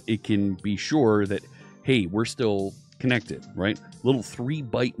 so that it can be sure that, hey, we're still connected, right? Little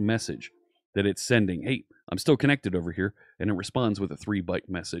 3-byte message that it's sending. Hey, I'm still connected over here, and it responds with a 3-byte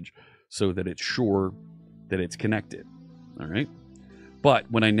message so that it's sure that it's connected, all right? But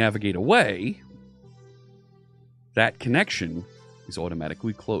when I navigate away, that connection is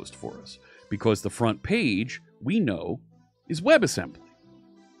automatically closed for us because the front page, we know, is WebAssembly.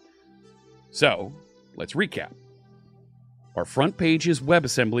 So, let's recap. Our front page is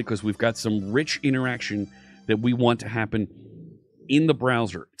WebAssembly because we've got some rich interaction that we want to happen in the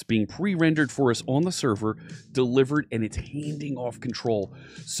browser. It's being pre-rendered for us on the server, delivered, and it's handing off control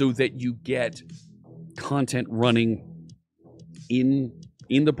so that you get content running in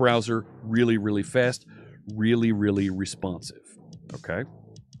the browser really, really fast, really, really responsive. Okay?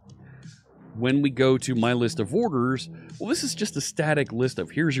 When we go to my list of orders, well, this is just a static list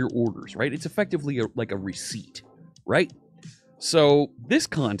of here's your orders, right? It's effectively like a receipt, right? So this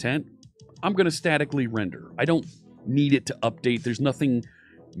content, I'm going to statically render. I don't need it to update. There's nothing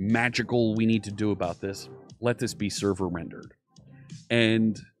magical we need to do about this. Let this be server rendered.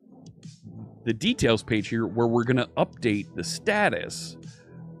 And the details page here, where we're going to update the status,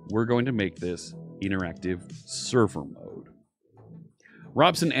 we're going to make this interactive server mode.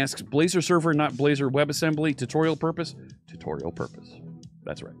 Robson asks, Blazor server, not Blazor WebAssembly, tutorial purpose? Tutorial purpose.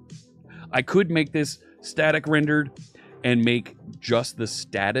 That's right. I could make this static rendered and make just the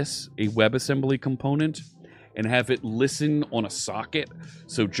status a WebAssembly component and have it listen on a socket,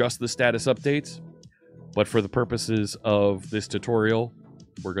 so just the status updates. But for the purposes of this tutorial,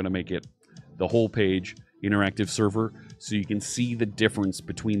 we're going to make it the whole page interactive server so you can see the difference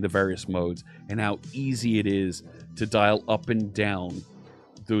between the various modes and how easy it is to dial up and down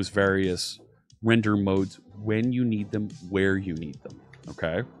those various render modes when you need them, where you need them.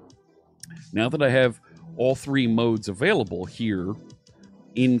 Okay? Now that I have all 3 modes available here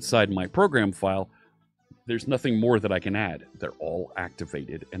inside my program file, there's nothing more that I can add. They're all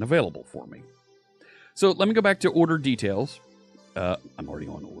activated and available for me. So let me go back to order details. I'm already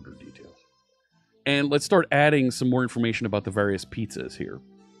on order details. And let's start adding some more information about the various pizzas here.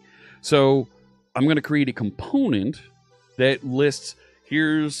 So I'm going to create a component that lists,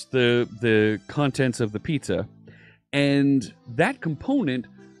 here's the contents of the pizza. And that component,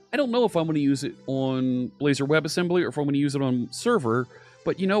 I don't know if I'm going to use it on Blazor WebAssembly or if I'm going to use it on server,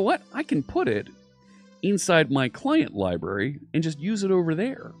 but you know what? I can put it inside my client library and just use it over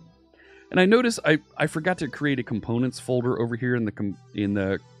there. And I notice I forgot to create a components folder over here in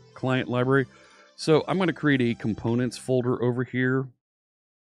the client library. So I'm going to create a components folder over here.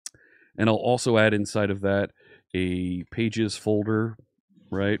 And I'll also add inside of that a pages folder,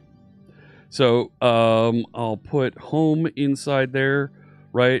 right? So I'll put home inside there,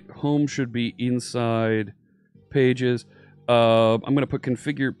 right? Home should be inside pages. I'm going to put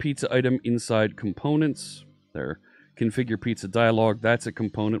configure pizza item inside components. There. Configure pizza dialog. That's a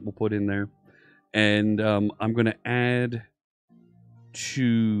component we'll put in there. And I'm going to add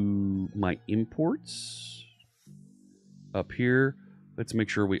to my imports up here. Let's make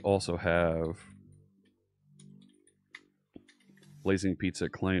sure we also have Blazing Pizza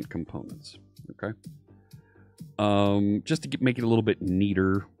client components. Okay. Just to make it a little bit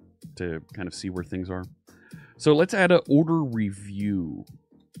neater to kind of see where things are. So let's add an order review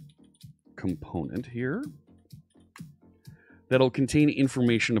component here that'll contain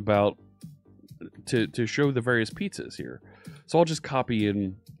information about to show the various pizzas here. So I'll just copy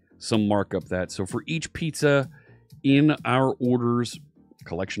in some markup that. So for each pizza in our orders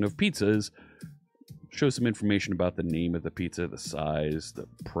collection of pizzas, show some information about the name of the pizza, the size, the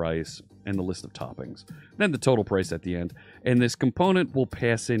price, and the list of toppings. Then the total price at the end. And this component will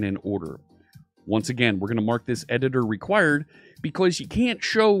pass in an order. Once again, we're going to mark this editor required because you can't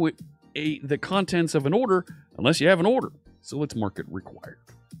show the contents of an order unless you have an order. So let's mark it required.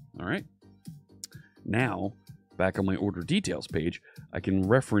 All right. Now, back on my order details page, I can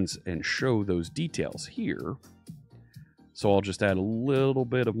reference and show those details here. So I'll just add a little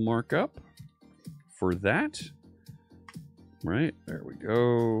bit of markup for that. Right, there we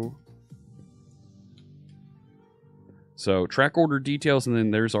go. So track order details, and then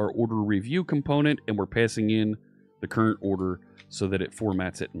there's our order review component, and we're passing in the current order so that it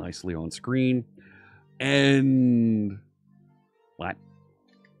formats it nicely on screen. And what?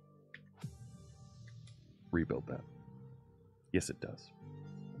 rebuild that. Yes, it does.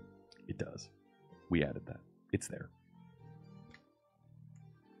 It does. We added that. It's there.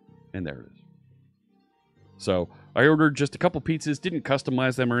 And there it is. So I ordered just a couple pizzas, didn't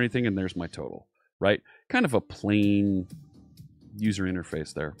customize them or anything, and there's my total, right? Kind of a plain user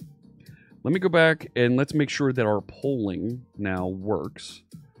interface there. Let me go back and let's make sure that our polling now works.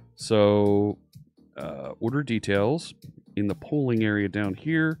 So order details in the polling area down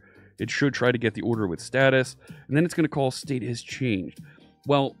here. It should try to get the order with status, and then it's going to call state has changed.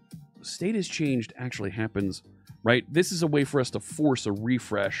 Well, state has changed actually happens, right? This is a way for us to force a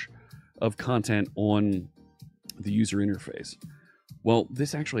refresh of content on the user interface. Well,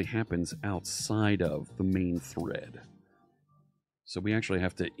 this actually happens outside of the main thread. So we actually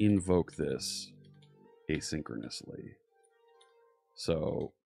have to invoke this asynchronously.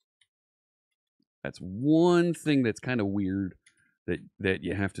 So that's one thing that's kind of weird that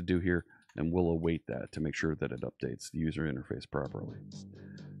you have to do here, and we'll await that to make sure that it updates the user interface properly.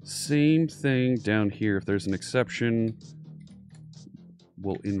 Same thing down here. If there's an exception,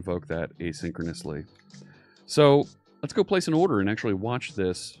 we'll invoke that asynchronously. So let's go place an order and actually watch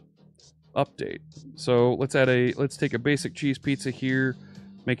this update. So let's take a basic cheese pizza here,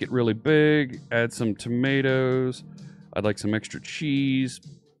 make it really big, add some tomatoes. I'd like some extra cheese.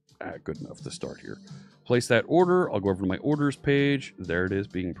 Good enough to start here. Place that order. I'll go over to my orders page. There it is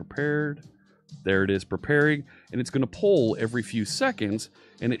being prepared. There it is preparing, and it's going to poll every few seconds,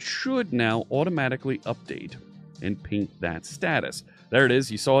 and it should now automatically update and paint that status. There it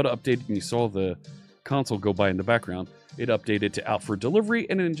is. You saw it updated, and you saw the console go by in the background. It updated to out for delivery,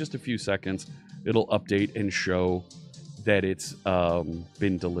 and in just a few seconds, it'll update and show that it's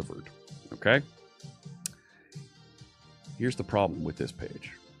been delivered. Okay? Here's the problem with this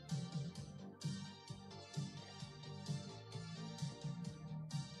page.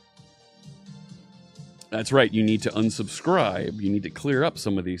 That's right. You need to unsubscribe. You need to clear up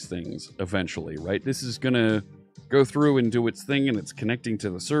some of these things eventually, right? This is going to go through and do its thing, and it's connecting to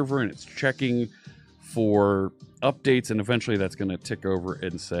the server, and it's checking for updates, and eventually that's going to tick over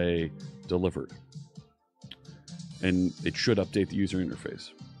and say delivered. And it should update the user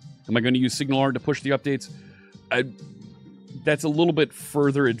interface. Am I going to use SignalR to push the updates? That's a little bit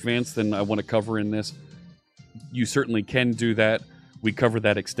further advanced than I want to cover in this. You certainly can do that. We cover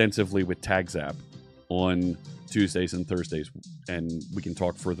that extensively with TagsApp on Tuesdays and Thursdays, and we can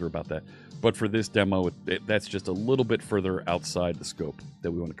talk further about that. But for this demo, that's just a little bit further outside the scope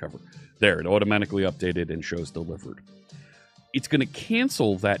that we want to cover. There, it automatically updated and shows delivered. It's going to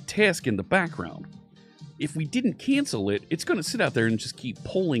cancel that task in the background. If we didn't cancel it, it's going to sit out there and just keep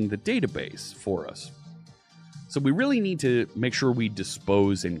polling the database for us. So we really need to make sure we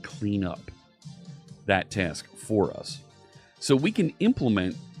dispose and clean up that task for us. So we can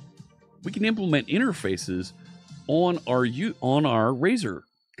implement interfaces on our Razor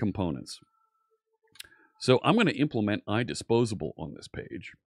components. So I'm going to implement iDisposable on this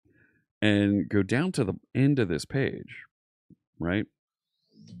page and go down to the end of this page, right?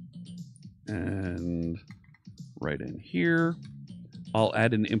 And right in here, I'll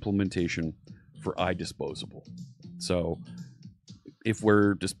add an implementation for iDisposable. So if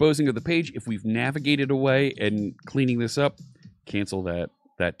we're disposing of the page, if we've navigated away and cleaning this up, cancel that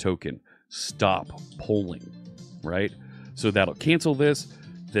token. Stop polling, right? So that'll cancel this.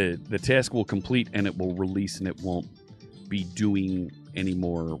 The task will complete and it will release, and it won't be doing any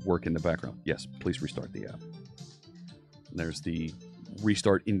more work in the background. Yes, please restart the app. There's the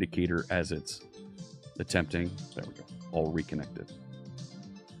restart indicator as it's attempting. There we go. All reconnected.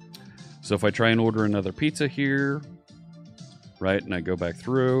 So if I try and order another pizza here, right, and I go back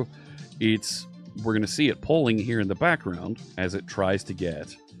through, we're going to see it polling here in the background as it tries to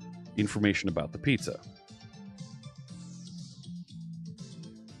get information about the pizza.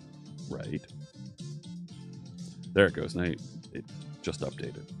 Right. There it goes. Now it just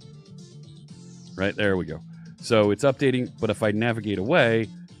updated. Right, there we go. So it's updating, but if I navigate away,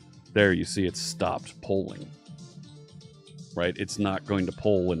 there you see it's stopped polling. Right, it's not going to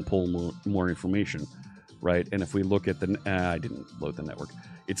poll and pull more information. Right, and if we look at the... I didn't load the network.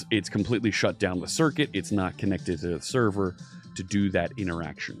 It's completely shut down the circuit. It's not connected to the server to do that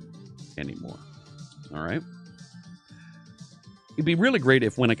interaction anymore. All right. It'd be really great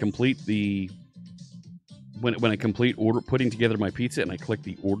if when I complete order putting together my pizza and I click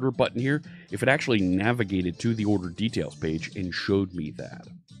the order button here, if it actually navigated to the order details page and showed me that.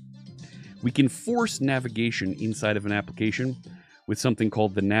 We can force navigation inside of an application with something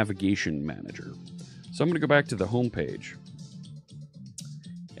called the navigation manager. So I'm going to go back to the home page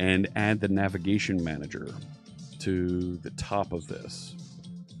and add the navigation manager to the top of this.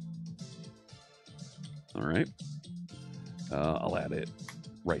 All right. I'll add it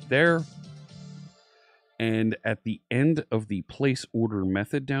right there. And at the end of the place order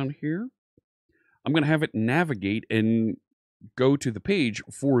method down here, I'm going to have it navigate and go to the page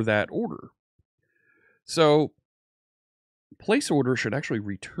for that order. So place order should actually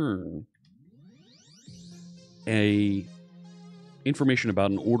return a information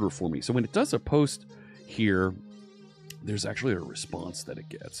about an order for me. So when it does a post here, there's actually a response that it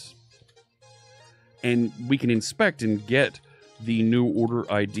gets. And we can inspect and get the new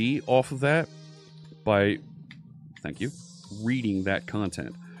order ID off of that by, thank you, reading that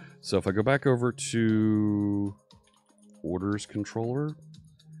content. So if I go back over to orders controller,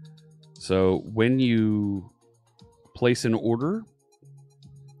 so when you place an order,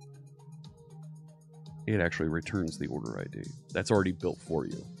 it actually returns the order ID. That's already built for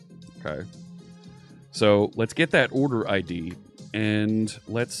you. Okay. So let's get that order ID and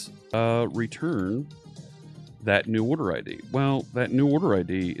let's return that new order ID. Well, that new order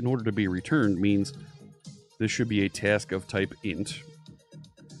ID, in order to be returned, means this should be a task of type int,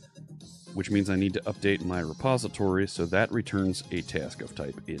 which means I need to update my repository, so that returns a task of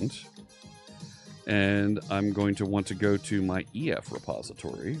type int. And I'm going to want to go to my EF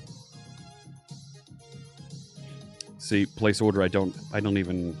repository. See, place order, I didn't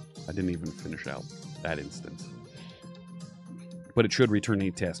even finish out that instance. But it should return a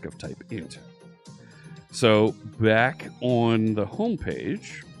task of type int. So back on the home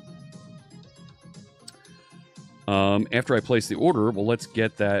page, after I place the order, well, let's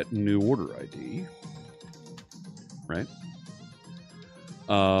get that new order ID, right?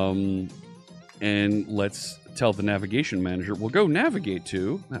 And let's tell the navigation manager, we'll go navigate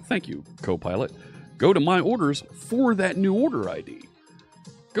to, thank you, Copilot, go to my orders for that new order ID.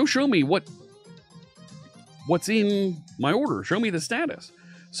 Go show me what's in my order. Show me the status.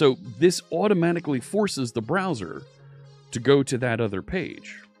 So this automatically forces the browser to go to that other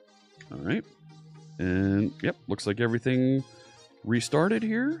page. All right. And yep, looks like everything restarted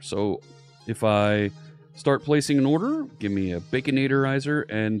here. So if I start placing an order, give me a baconatorizer,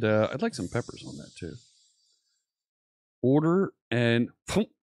 and I'd like some peppers on that too. Order, and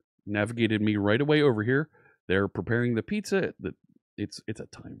navigated me right away over here. They're preparing the pizza. It's a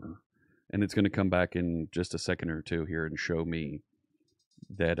timer, and it's going to come back in just a second or two here and show me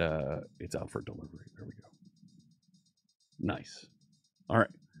that it's out for delivery. There we go. Nice. All right.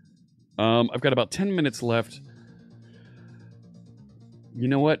 I've got about 10 minutes left. You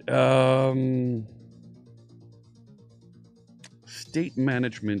know what? State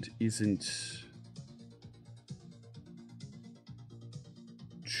management isn't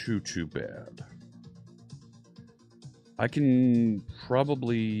too bad. I can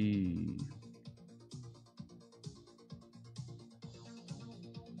probably...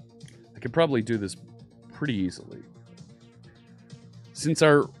 do this pretty easily. Since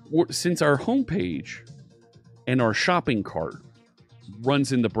our homepage and our shopping cart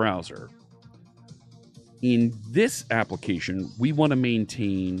runs in the browser, in this application, we want to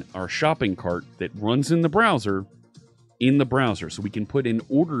maintain our shopping cart that runs in the browser, so we can put an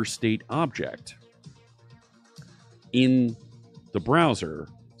order state object in the browser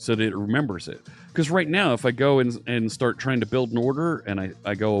so that it remembers it. Because right now, if I go and start trying to build an order and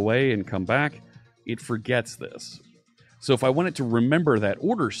I go away and come back, it forgets this. So if I want it to remember that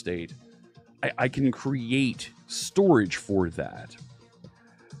order state, I can create storage for that.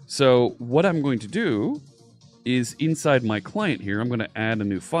 So what I'm going to do is inside my client here, I'm going to add a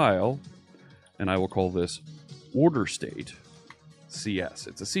new file, and I will call this order state CS.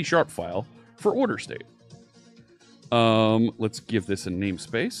 It's a C# file for order state. Let's give this a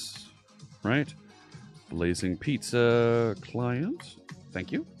namespace, right? Blazing Pizza client.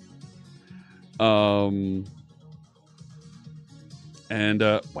 Thank you.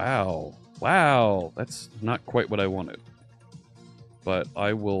 Wow, that's not quite what I wanted. But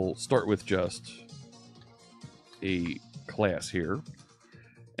I will start with just a class here.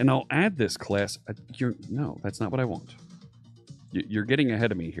 And I'll add this class. No, that's not what I want. You're getting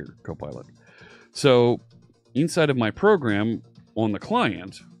ahead of me here, Copilot. So inside of my program on the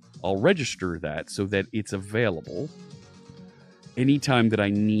client, I'll register that so that it's available anytime that I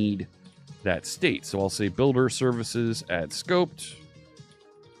need that state. So I'll say builder services add scoped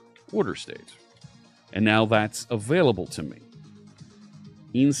order state. And now that's available to me.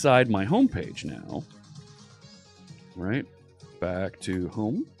 Inside my home page now, right? Back to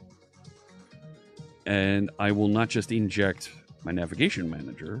home. And I will not just inject my navigation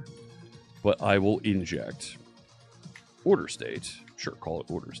manager, but I will inject order state. Sure, call it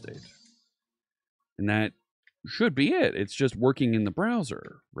order state. And that should be it. It's just working in the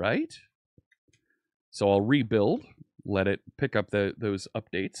browser, right? So I'll rebuild, let it pick up those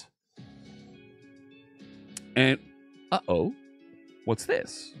updates. And, uh-oh, what's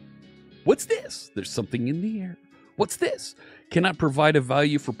this? What's this? There's something in the air. What's this? Cannot provide a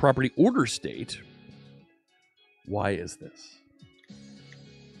value for property order state. Why is this?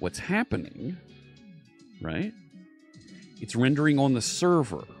 What's happening, right? It's rendering on the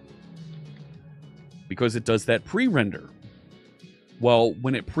server because it does that pre-render. Well,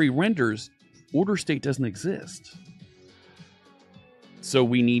 when it pre-renders, order state doesn't exist. So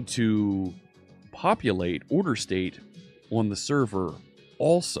we need to populate order state on the server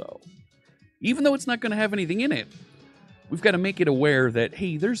also. Even though it's not going to have anything in it, we've got to make it aware that,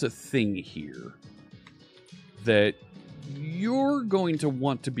 hey, there's a thing here that you're going to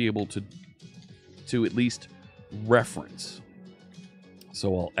want to be able to at least reference.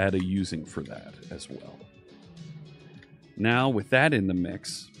 So I'll add a using for that as well. Now, with that in the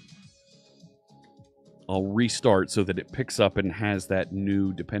mix, I'll restart so that it picks up and has that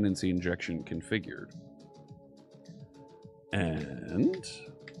new dependency injection configured. And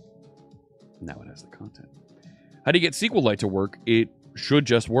now it has the content. How do you get SQLite to work? It should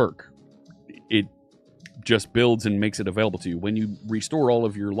just work. It just builds and makes it available to you. When you restore all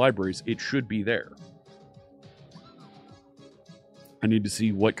of your libraries, it should be there. I need to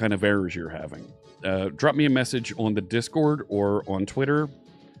see what kind of errors you're having. Drop me a message on the Discord or on Twitter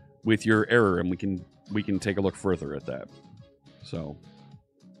with your error, and we can take a look further at that. So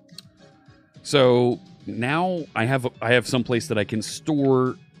now I have some place that I can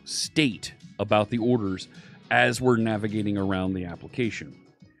store state about the orders as we're navigating around the application.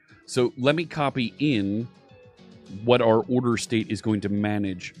 So let me copy in what our order state is going to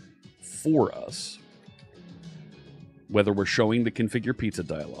manage for us. Whether we're showing the configure pizza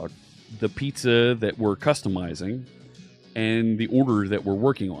dialog, the pizza that we're customizing, and the order that we're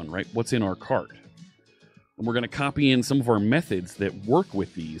working on, right? What's in our cart. And we're going to copy in some of our methods that work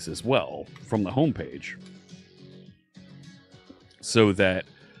with these as well from the home page, so that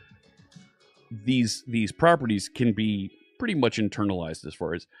these properties can be pretty much internalized as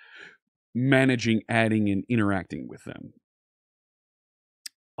far as managing, adding, and interacting with them.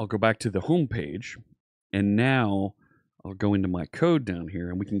 I'll go back to the home page, and now I'll go into my code down here,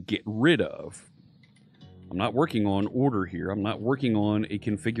 and we can get rid of... I'm not working on order here. I'm not working on a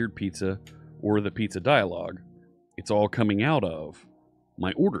configured pizza or the pizza dialog. It's all coming out of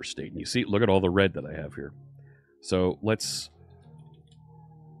my order state. And you see, look at all the red that I have here. So let's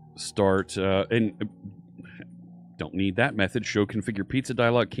start, and don't need that method. Show configure pizza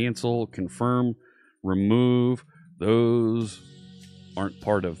dialog, cancel, confirm, remove. Those aren't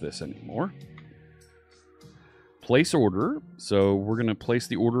part of this anymore. Place order. So we're going to place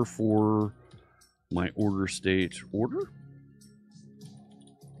the order for my order state order.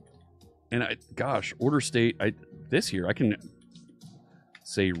 And order state, this here, I can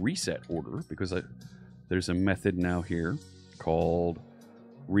say reset order because there's a method now here called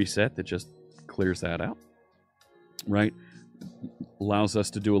reset that just clears that out, right? Allows us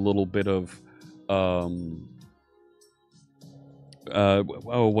to do a little bit of,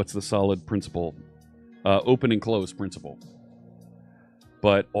 what's the solid principle? Open and close principle.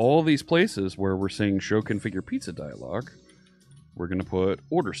 But all these places where we're saying show configure pizza dialog, we're going to put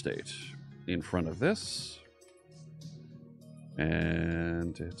order state in front of this.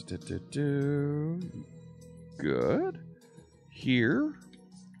 And good. Here,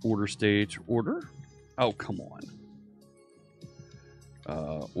 order state order. Oh, come on.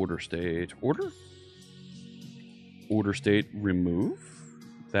 Order state order. Order state remove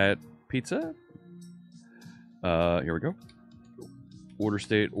that pizza. Here we go. Order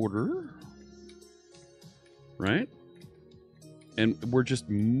state order. Right? And we're just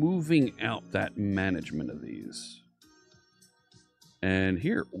moving out that management of these. And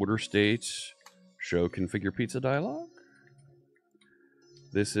here, order state, show configure pizza dialog.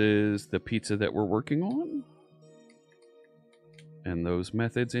 This is the pizza that we're working on. And those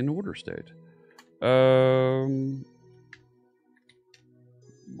methods in order state. Wrong.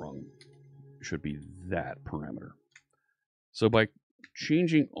 Should be that parameter. So by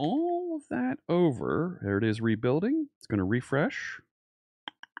changing all of that over, there it is rebuilding. It's going to refresh.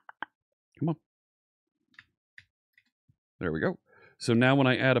 Come on. There we go. So now when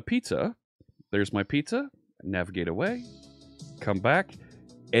I add a pizza, there's my pizza. Navigate away. Come back.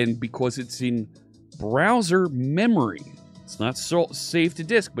 And because it's in browser memory, it's not saved to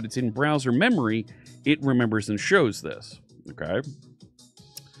disk, but it's in browser memory, it remembers and shows this. Okay?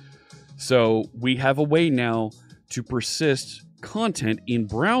 So we have a way now to persist content in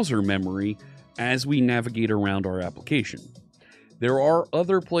browser memory as we navigate around our application. There are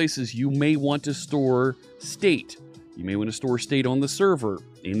other places you may want to store state. You may want to store state on the server,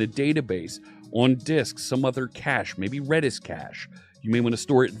 in a database, on disk, some other cache, maybe Redis cache. You may want to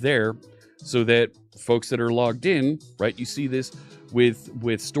store it there so that folks that are logged in, right? You see this with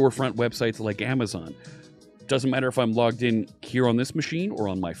storefront websites like Amazon. Doesn't matter if I'm logged in here on this machine or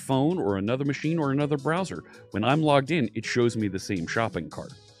on my phone or another machine or another browser. When I'm logged in, it shows me the same shopping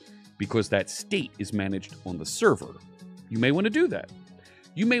cart because that state is managed on the server. You may want to do that.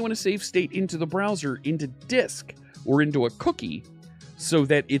 You may want to save state into the browser, into disk, or into a cookie so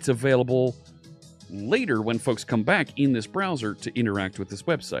that it's available later when folks come back in this browser to interact with this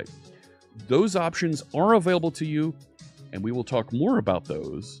website. Those options are available to you, and we will talk more about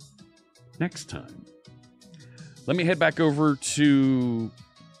those next time. Let me head back over to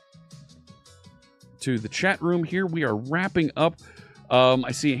the chat room here. We are wrapping up.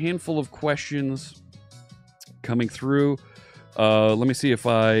 I see a handful of questions coming through. Let me see if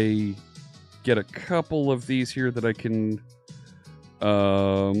I get a couple of these here that I can...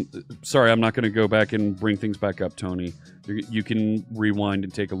 sorry, I'm not going to go back and bring things back up, Tony. You can rewind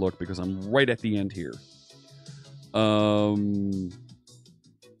and take a look because I'm right at the end here.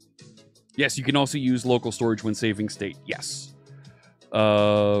 Yes, you can also use local storage when saving state. Yes.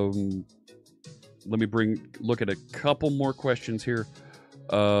 Let me look at a couple more questions here.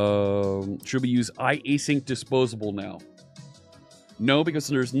 Should we use iAsync disposable now? No, because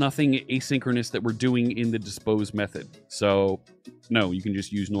there's nothing asynchronous that we're doing in the dispose method. So, no, you can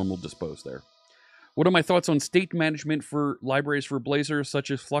just use normal dispose there. What are my thoughts on state management for libraries for Blazor, such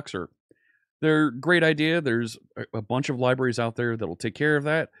as Fluxor? They're a great idea. There's a bunch of libraries out there that will take care of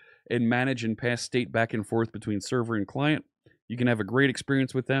that and manage and pass state back and forth between server and client. You can have a great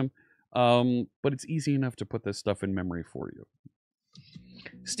experience with them, but it's easy enough to put this stuff in memory for you.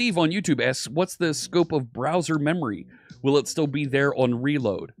 Steve on YouTube asks, what's the scope of browser memory? Will it still be there on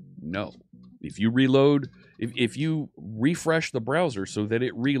reload? No. If you reload, if you refresh the browser so that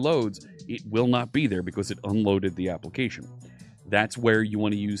it reloads, it will not be there because it unloaded the application. That's where you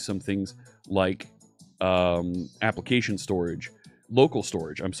want to use some things like application storage, local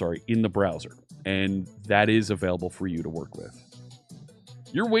storage, I'm sorry, in the browser. And that is available for you to work with.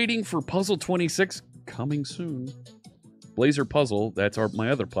 You're waiting for Puzzle 26 coming soon. Blazor Puzzle, that's my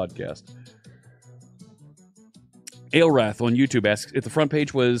other podcast. Ailrath on YouTube asks, if the front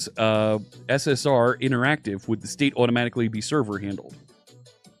page was SSR interactive, would the state automatically be server handled?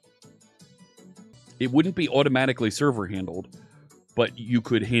 It wouldn't be automatically server handled, but you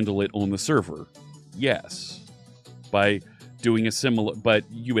could handle it on the server. Yes. By doing a similar, but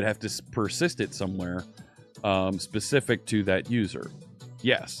you would have to persist it somewhere specific to that user.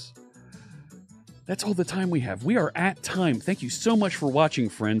 Yes. That's all the time we have. We are at time. Thank you so much for watching,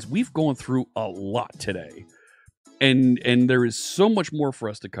 friends. We've gone through a lot today. And there is so much more for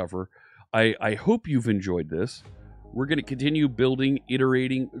us to cover. I hope you've enjoyed this. We're going to continue building,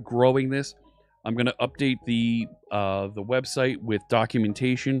 iterating, growing this. I'm going to update the website with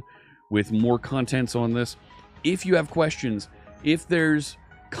documentation, with more contents on this. If you have questions, if there's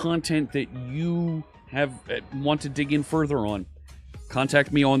content that you want to dig in further on,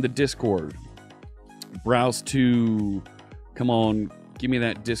 contact me on the Discord. Browse to, come on, give me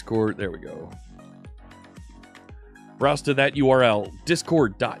that Discord. There we go. Browse to that URL,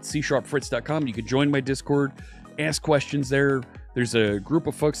 discord.csharpfritz.com. You can join my Discord, ask questions there. There's a group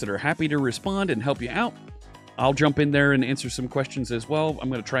of folks that are happy to respond and help you out. I'll jump in there and answer some questions as well. I'm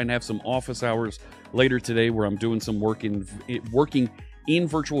going to try and have some office hours later today where I'm doing some working in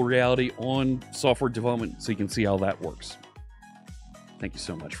virtual reality on software development so you can see how that works. Thank you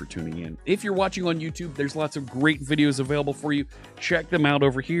so much for tuning in. If you're watching on YouTube, there's lots of great videos available for you. Check them out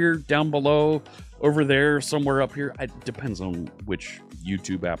over here, down below, over there, somewhere up here. It depends on which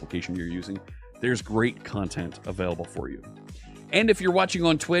YouTube application you're using. There's great content available for you. And if you're watching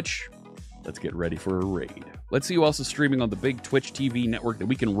on Twitch, let's get ready for a raid. Let's see who else is streaming on the big Twitch TV network that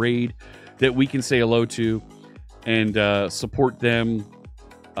we can raid, that we can say hello to, and support them,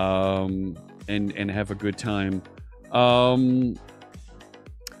 and have a good time.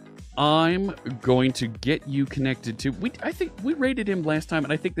 I'm going to get you connected to... I think we raided him last time,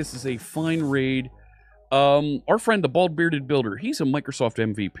 and I think this is a fine raid. Our friend, the Bald-Bearded Builder, he's a Microsoft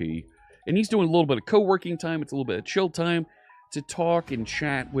MVP, and he's doing a little bit of co-working time. It's a little bit of chill time to talk and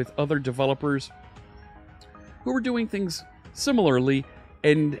chat with other developers who are doing things similarly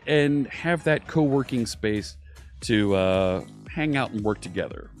and have that co-working space to hang out and work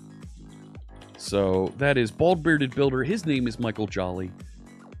together. So that is Bald-Bearded Builder. His name is Michael Jolly.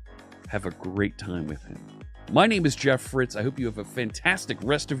 Have a great time with him. My name is Jeff Fritz. I hope you have a fantastic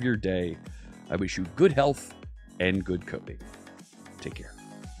rest of your day. I wish you good health and good coding. Take care.